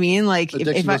 you know what I mean? Like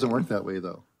addiction doesn't work that way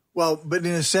though. Well, but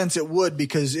in a sense it would,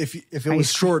 because if it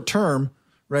was short term,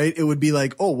 right, it would be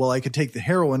like, oh, well, I could take the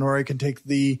heroin or I can take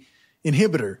the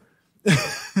inhibitor. And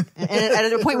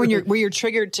at a point when you're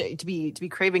triggered to be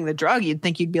craving the drug, you'd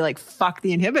think you'd be like, fuck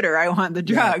the inhibitor, I want the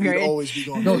drug, right? Always be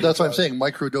going. No, that's what I'm saying.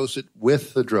 Microdose it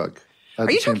with the drug. Are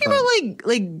you talking about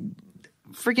like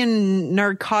freaking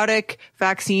narcotic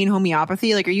vaccine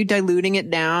homeopathy? Like, are you diluting it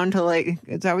down to like?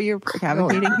 Is that what you're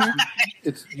advocating here?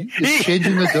 It's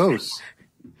changing the dose.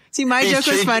 See, my joke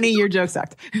was funny. Your joke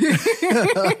sucked.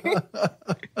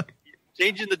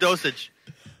 Changing the dosage.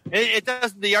 It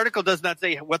does. The article does not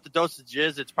say what the dosage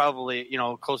is. It's probably,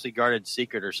 closely guarded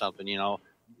secret or something,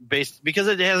 because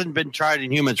it hasn't been tried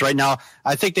in humans right now.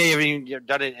 I think they have even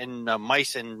done it in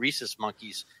mice and rhesus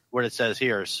monkeys, what it says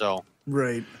here. So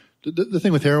right. The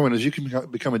thing with heroin is you can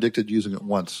become addicted using it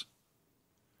once.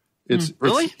 It's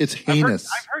really? It's heinous.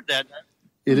 I've heard that.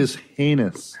 It is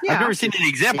heinous. Yeah. I've never seen any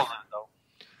example of that though.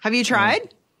 Have you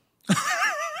tried?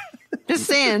 Just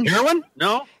saying. Heroin?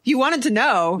 No. If you wanted to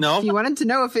know. No. If you wanted to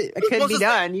know if it could be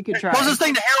done, you could try. The closest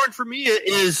thing to heroin for me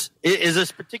is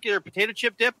this particular potato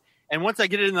chip dip. And once I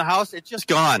get it in the house, it's just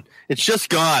gone. It's just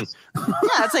gone.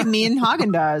 Yeah, it's like me and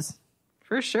Haagen-Dazs.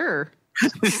 For sure.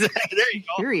 There you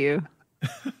go. Hear you.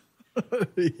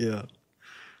 Yeah.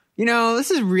 This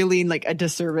is really like a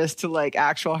disservice to like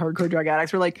actual hardcore drug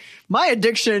addicts. We're like, my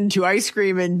addiction to ice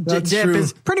cream and dip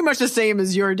is pretty much the same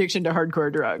as your addiction to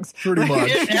hardcore drugs. Pretty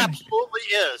much. It absolutely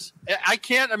is. I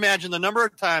can't imagine the number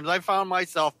of times I found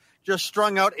myself just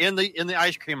strung out in the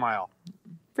ice cream aisle.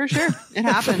 For sure. It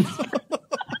happens.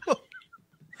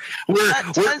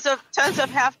 Tons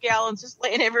of half gallons just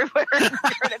laying everywhere. You're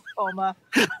in a coma.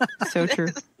 So true.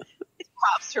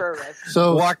 Pops to a rest.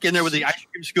 So walk in there with the ice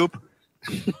cream scoop.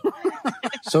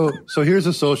 So here's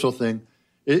a social thing.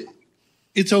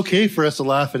 It's okay for us to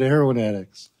laugh at heroin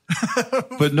addicts,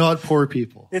 but not poor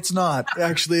people. It's not.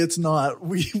 Actually, it's not.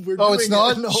 We're it's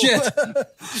not? No.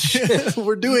 Shit.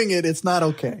 We're doing it. It's not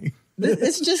okay.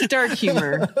 It's just dark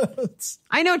humor.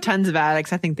 I know tons of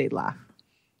addicts. I think they'd laugh.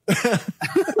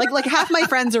 like half my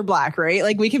friends are black, right?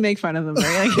 Like we can make fun of them,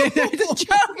 right? Like, it's a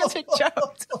joke. It's a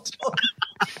joke.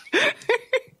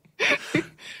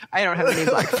 I don't have any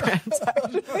black friends.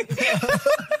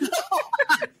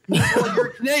 Well, you're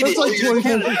Canadian. That's like you're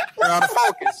Canada. You're out of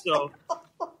focus. So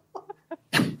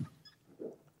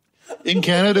in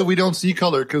Canada, we don't see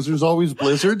color because there's always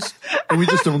blizzards, and we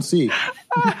just don't see.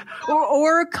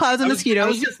 or clouds and mosquitoes. I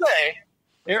was just say.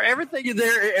 Everything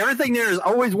there is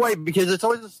always white because it's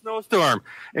always a snowstorm.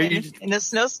 In the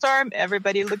snowstorm,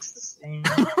 everybody looks the same.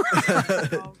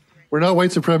 We're not white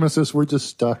supremacists. We're just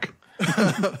stuck.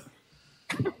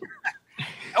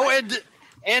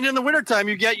 And in the wintertime,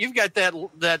 you've got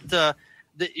that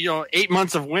 8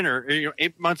 months of winter,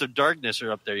 8 months of darkness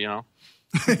are up there, Or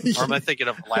am I thinking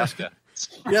of Alaska?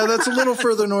 Yeah, that's a little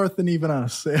further north than even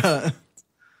us. Yeah.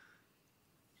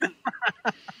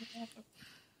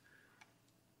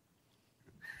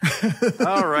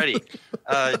 Alrighty.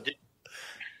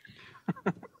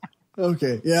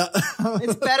 Okay. Yeah.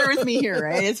 It's better with me here,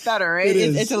 right? It's better, right?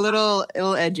 It's a little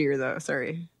edgier though.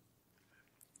 Sorry.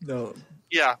 No.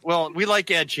 Yeah. Well, we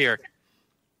like edge here.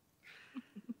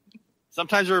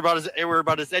 Sometimes we're about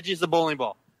as edgy as a bowling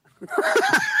ball.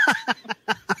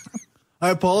 I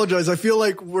apologize. I feel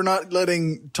like we're not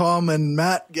letting Tom and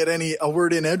Matt get a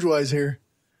word in edgewise here.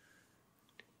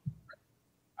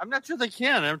 I'm not sure they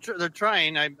can. I'm sure they're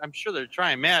trying. I'm sure they're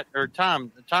trying. Matt or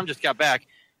Tom. Tom just got back.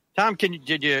 Tom,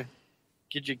 did you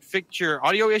fix your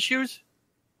audio issues?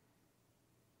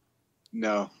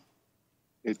 No,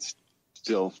 it's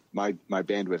still my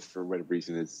bandwidth for whatever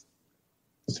reason is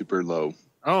super low.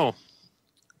 Oh,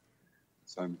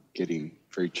 so I'm getting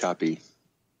very choppy.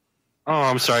 Oh,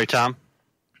 I'm sorry, Tom.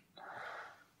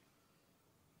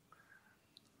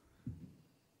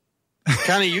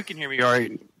 Connie, you can hear me all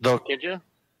right, though, can't you?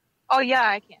 Oh yeah,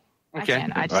 I can. Okay,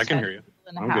 I can. I can hear you.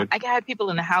 I had people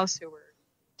in the house who were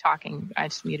talking. I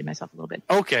just muted myself a little bit.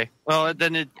 Okay. Well,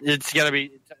 then it's got to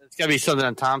be something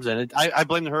on Tom's end. I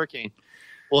blame the hurricane.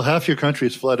 Well, half your country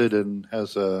is flooded and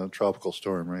has a tropical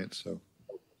storm, right? So.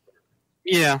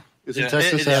 Yeah. Isn't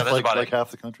Texas like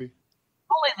half the country?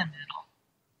 Only in the middle.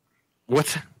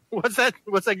 What's that?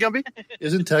 What's that, Gumby?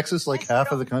 Isn't Texas like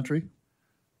half of the country?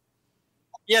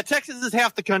 Yeah, Texas is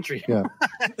half the country. Yeah.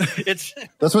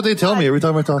 That's what they tell me every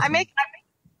time I talk. I'm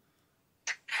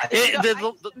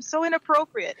so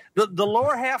inappropriate. The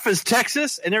lower half is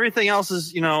Texas, and everything else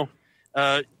is,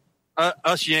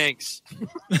 us Yanks.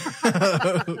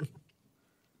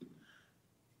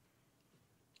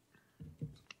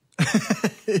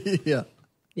 Yeah.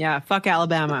 Yeah. Fuck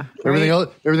Alabama. Everything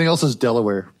else is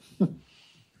Delaware. What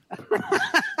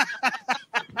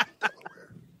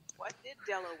did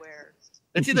Delaware?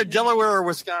 It's either Delaware or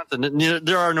Wisconsin.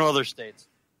 There are no other states.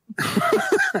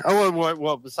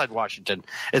 Well, besides Washington,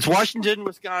 it's Washington,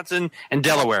 Wisconsin, and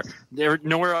Delaware. There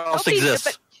nowhere else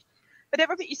exists. But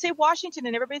everybody, you say Washington,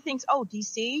 and everybody thinks, "Oh,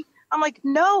 D.C." I'm like,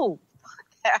 no, fuck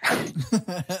that.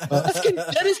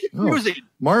 That is confusing. Oh,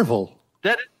 Marvel.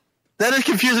 That is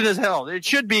confusing as hell. It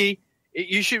should be.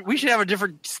 We should have a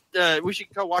different. We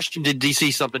should call Washington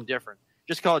D.C. something different.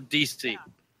 Just call it D.C.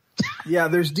 Yeah,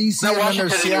 there's D.C. and then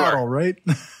there's Seattle, right?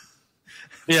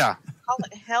 Yeah. Call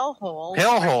it hellhole.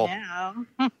 Hellhole. Right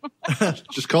now.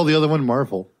 Just call the other one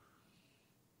Marvel.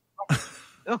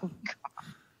 Oh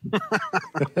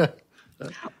God.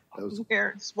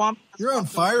 Weird swamp. You're on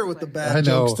fire with the bad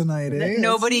jokes tonight, eh?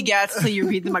 Nobody gets till you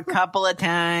read them a couple of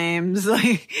times.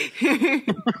 Like,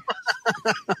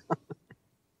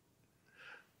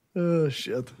 oh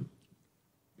shit.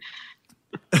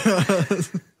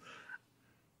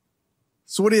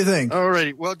 So, what do you think?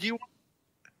 Alrighty. Well, do you?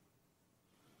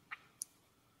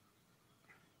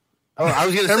 Oh, I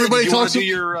was going to say, everybody talks. Do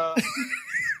your.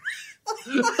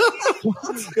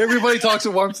 Everybody talks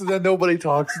at once, and then nobody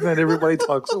talks, and then everybody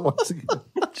talks at once again.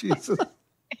 Jesus.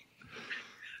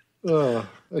 Oh,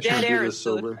 I should do this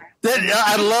sober.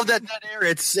 I love that dead air.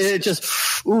 It just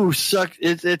sucks.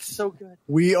 It's so good.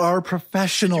 We are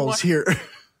professionals here.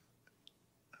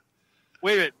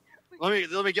 Wait a minute.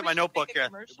 Let me get my notebook here.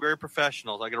 We're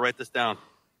professionals. I got to write this down.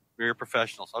 We're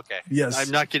professionals. Okay. Yes. I'm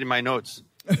not getting my notes.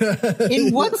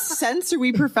 in what sense are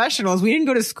we professionals? We didn't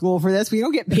go to school for this. We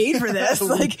don't get paid for this.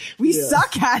 Like, we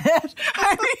suck at it.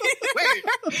 I mean,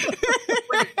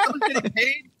 wait, I was getting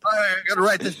paid? I got to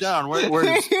write this down.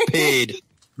 Where's paid?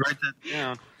 Write that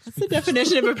down. What's the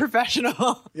definition of a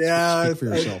professional? Yeah. Speak for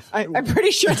yourself. I'm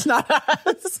pretty sure it's not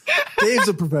us. Dave's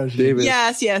a professional. David.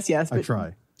 Yes. I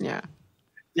try. Yeah.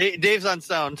 Dave's on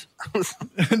sound.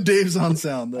 Dave's on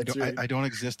sound. That's right. I don't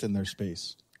exist in their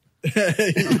space.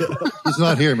 He's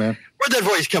not here, man. Where'd that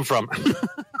voice come from?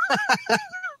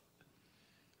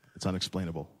 It's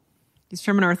unexplainable. He's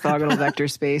from an orthogonal vector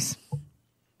space.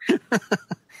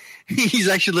 He's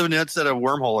actually living outside a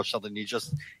wormhole or something. He's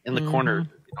just in the corner,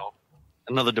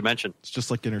 another dimension. It's just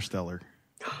like Interstellar.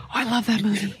 Oh, I love that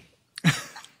movie.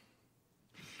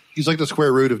 He's like the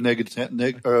square root of negative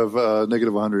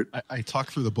 100. I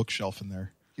talk through the bookshelf in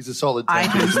there. He's a solid 10.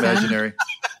 He's imaginary.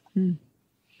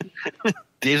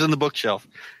 Dave's on the bookshelf.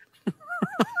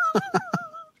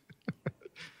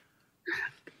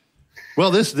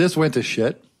 Well, this went to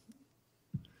shit.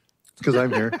 It's because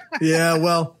I'm here. Yeah,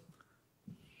 well,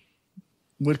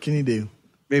 what can you do?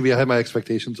 Maybe I had my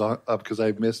expectations up because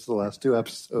I missed the last 2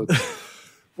 episodes.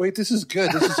 Wait, this is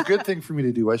good. This is a good thing for me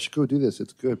to do. I should go do this.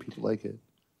 It's good. People like it.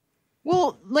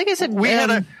 Well, like I said, we had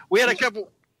a couple.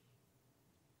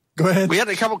 Go ahead. We had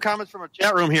a couple comments from a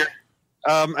chat room here.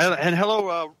 And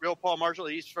hello, Real Paul Marshall.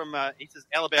 He's from he says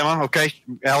Alabama. Okay,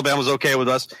 Alabama's okay with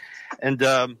us.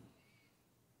 And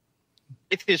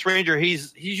Atheist Ranger,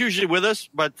 he's usually with us,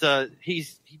 but he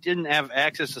didn't have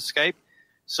access to Skype,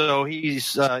 so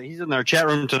he's in our chat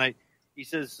room tonight. He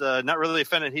says not really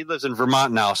offended. He lives in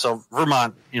Vermont now, so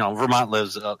Vermont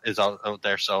lives is out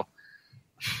there. So.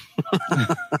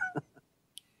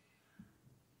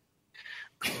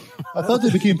 I thought they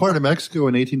became part of Mexico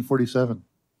in 1847.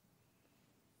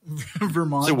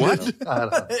 Vermont. So what? I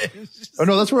don't know. Oh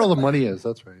no, that's where all the money is.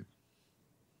 That's right.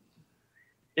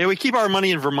 Yeah, we keep our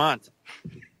money in Vermont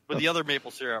with the other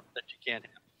maple syrup that you can't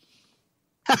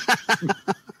have.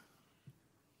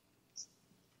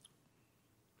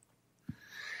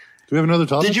 Do we have another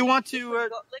topic? Did you want to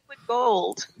liquid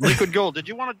gold? Liquid gold. Did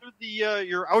you want to do the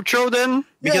your outro then?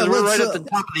 Because we're right at the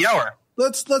top of the hour.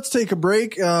 Let's take a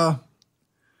break.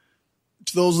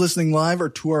 To those listening live or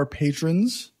to our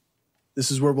patrons,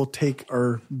 this is where we'll take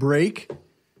our break.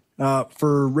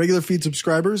 For regular feed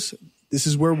subscribers, this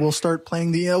is where we'll start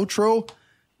playing the outro.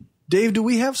 Dave, do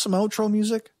we have some outro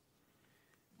music?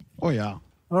 Oh, yeah.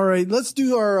 All right, let's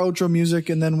do our outro music,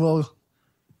 and then we'll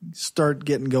start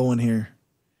getting going here.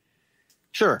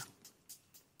 Sure.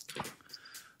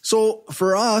 So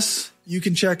for us, you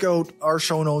can check out our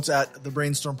show notes at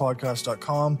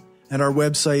thebrainstormpodcast.com and our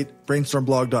website,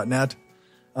 brainstormblog.net.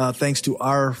 Thanks to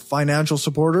our financial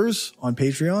supporters on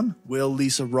Patreon, Will,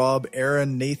 Lisa, Rob,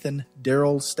 Aaron, Nathan,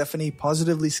 Daryl, Stephanie,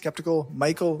 Positively Skeptical,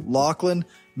 Michael, Lachlan,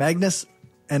 Magnus,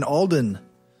 and Alden.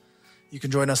 You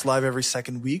can join us live every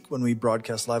second week when we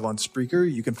broadcast live on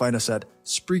Spreaker. You can find us at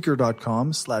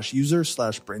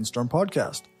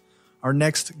Spreaker.com/user/brainstormpodcast. Our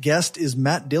next guest is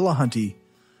Matt Dillahunty,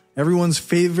 everyone's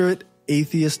favorite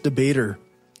atheist debater.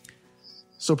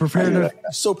 So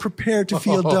prepare to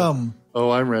feel dumb.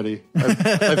 Oh, I'm ready.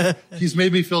 He's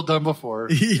made me feel dumb before.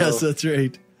 Yes, that's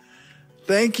right.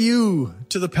 Thank you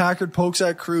to the Packard Pokes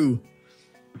At crew.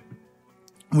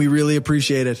 We really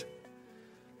appreciate it.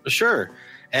 Sure.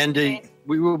 And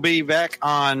we will be back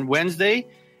on Wednesday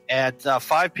at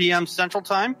 5 p.m. Central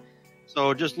Time.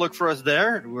 So just look for us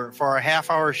there for our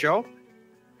half-hour show.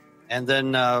 And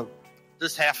then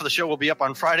this half of the show will be up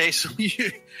on Friday. So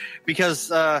because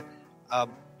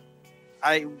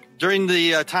during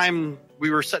the time we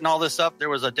were setting all this up, there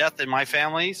was a death in my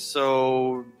family.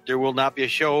 So there will not be a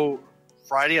show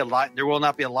Friday. There will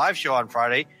not be a live show on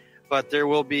Friday. But there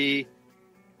will be,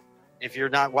 if you're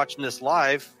not watching this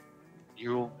live,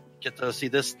 you'll get to see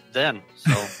this then.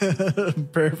 So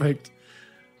Perfect.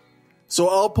 So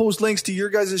I'll post links to your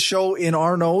guys' show in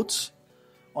our notes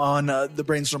on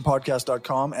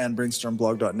thebrainstormpodcast.com and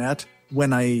brainstormblog.net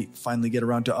when I finally get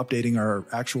around to updating our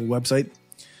actual website.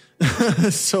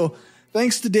 So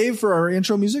thanks to Dave for our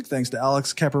intro music. Thanks to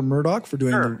Alex Kepper-Murdoch for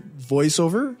doing the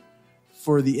voiceover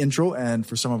for the intro and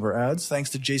for some of our ads. Thanks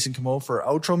to Jason Camo for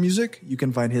outro music. You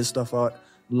can find his stuff at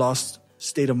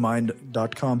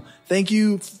loststateofmind.com. Thank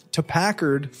you to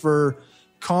Packard for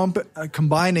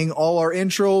combining all our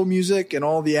intro music and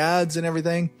all the ads and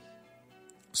everything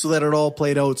so that it all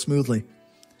played out smoothly.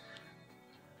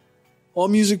 All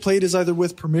music played is either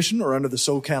with permission or under the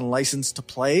SOCAN license to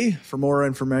play. For more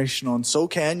information on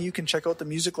SOCAN, you can check out the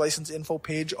music license info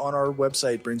page on our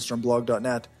website,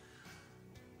 brainstormblog.net.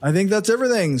 I think that's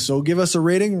everything. So give us a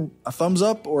rating, a thumbs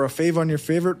up, or a fave on your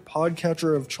favorite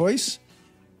podcatcher of choice.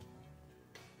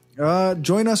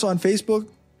 Join us on Facebook.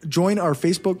 Join our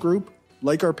Facebook group.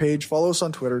 Like our page. Follow us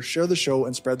on Twitter. Share the show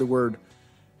and spread the word.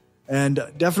 And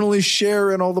definitely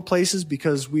share in all the places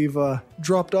because we've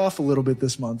dropped off a little bit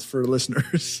this month for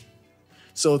listeners.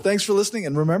 So thanks for listening.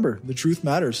 And remember, the truth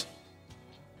matters.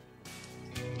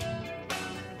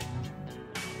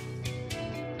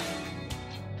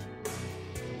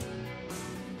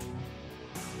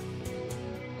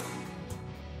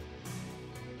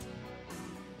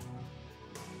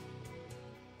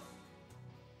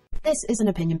 This is an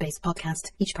opinion-based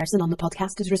podcast. Each person on the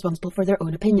podcast is responsible for their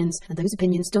own opinions, and those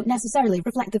opinions don't necessarily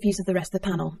reflect the views of the rest of the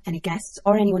panel, any guests,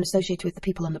 or anyone associated with the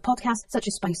people on the podcast, such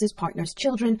as spouses, partners,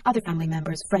 children, other family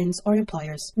members, friends, or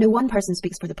employers. No one person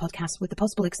speaks for the podcast with the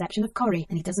possible exception of Corey,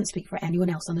 and he doesn't speak for anyone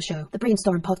else on the show. The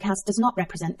Brainstorm podcast does not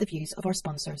represent the views of our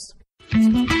sponsors.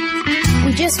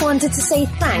 We just wanted to say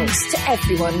thanks to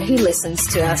everyone who listens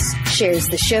to us, shares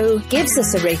the show, gives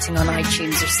us a rating on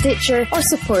iTunes or Stitcher, or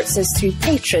supports us through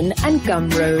Patreon and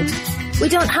Gumroad. We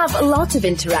don't have a lot of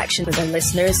interaction with our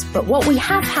listeners, but what we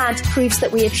have had proves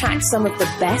that we attract some of the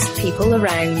best people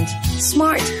around.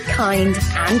 Smart, kind,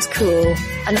 and cool.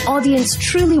 An audience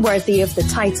truly worthy of the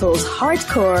titles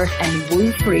hardcore and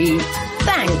woo-free.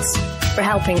 Thanks for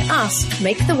helping us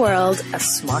make the world a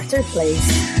smarter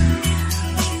place.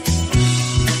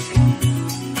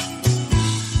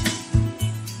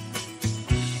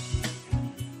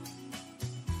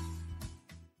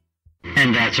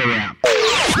 And that's a wrap.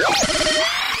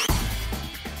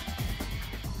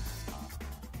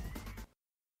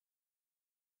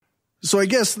 So I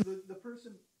guess the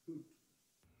person who...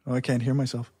 Oh, I can't hear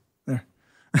myself. There.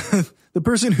 The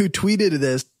person who tweeted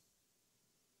this...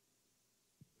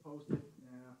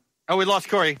 Oh, we lost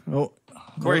Corey. Oh,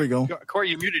 Corey, there we go. Corey,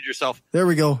 you muted yourself. There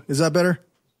we go. Is that better?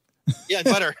 Yeah,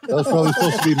 better. That was probably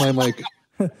supposed to be my mic.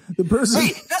 The person...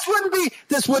 Hey,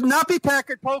 this would not be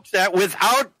Packard Pokes At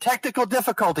without technical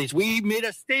difficulties. We made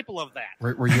a staple of that.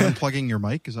 Were you unplugging your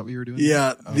mic? Is that what you were doing?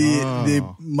 Yeah, the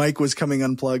mic was coming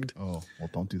unplugged. Oh, well,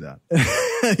 don't do that.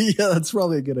 Yeah, that's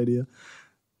probably a good idea.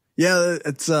 Yeah,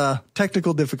 it's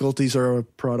technical difficulties are a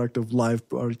product of live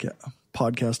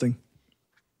podcasting.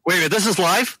 Wait a minute, this is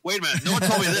live? Wait a minute, no one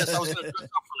told me this. I was going to dress up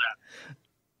for that.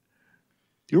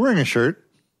 You're wearing a shirt.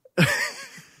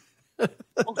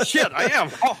 Oh, shit, I am.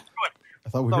 Oh,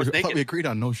 good. I thought we agreed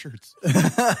on no shirts.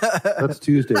 That's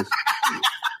Tuesdays.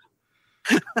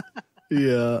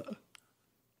 Yeah.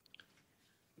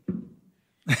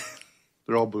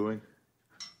 They're all booing.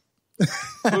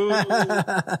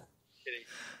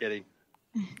 Kidding.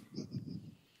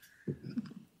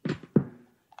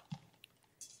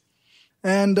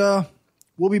 And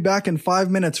we'll be back in 5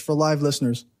 minutes for live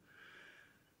listeners.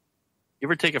 Give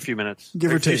or take a few minutes.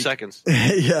 Give or a few take. seconds.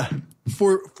 Yeah.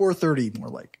 4:30 more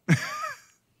like.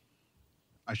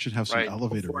 I should have some Right.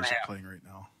 elevator 4.5. music playing right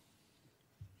now.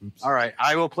 All right.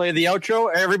 I will play the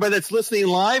outro. Everybody that's listening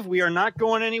live, we are not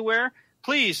going anywhere.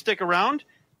 Please stick around.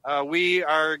 We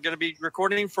are going to be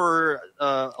recording for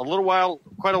a little while,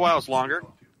 quite a while longer.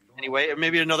 Anyway,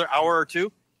 maybe another hour or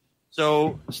two.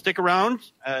 So stick around.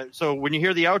 So when you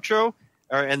hear the outro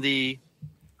and the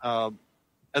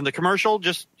commercial,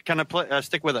 just kind of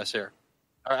stick with us here.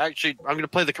 Actually, I'm going to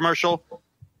play the commercial.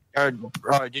 Did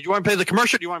you want to play the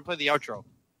commercial? Or do you want to play the outro?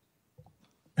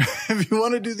 If you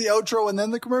want to do the outro and then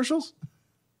the commercials?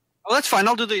 Oh, that's fine.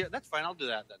 That's fine. I'll do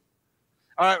that then.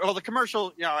 All right. Well, the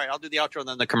commercial. Yeah. All right. I'll do the outro and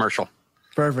then the commercial.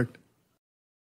 Perfect.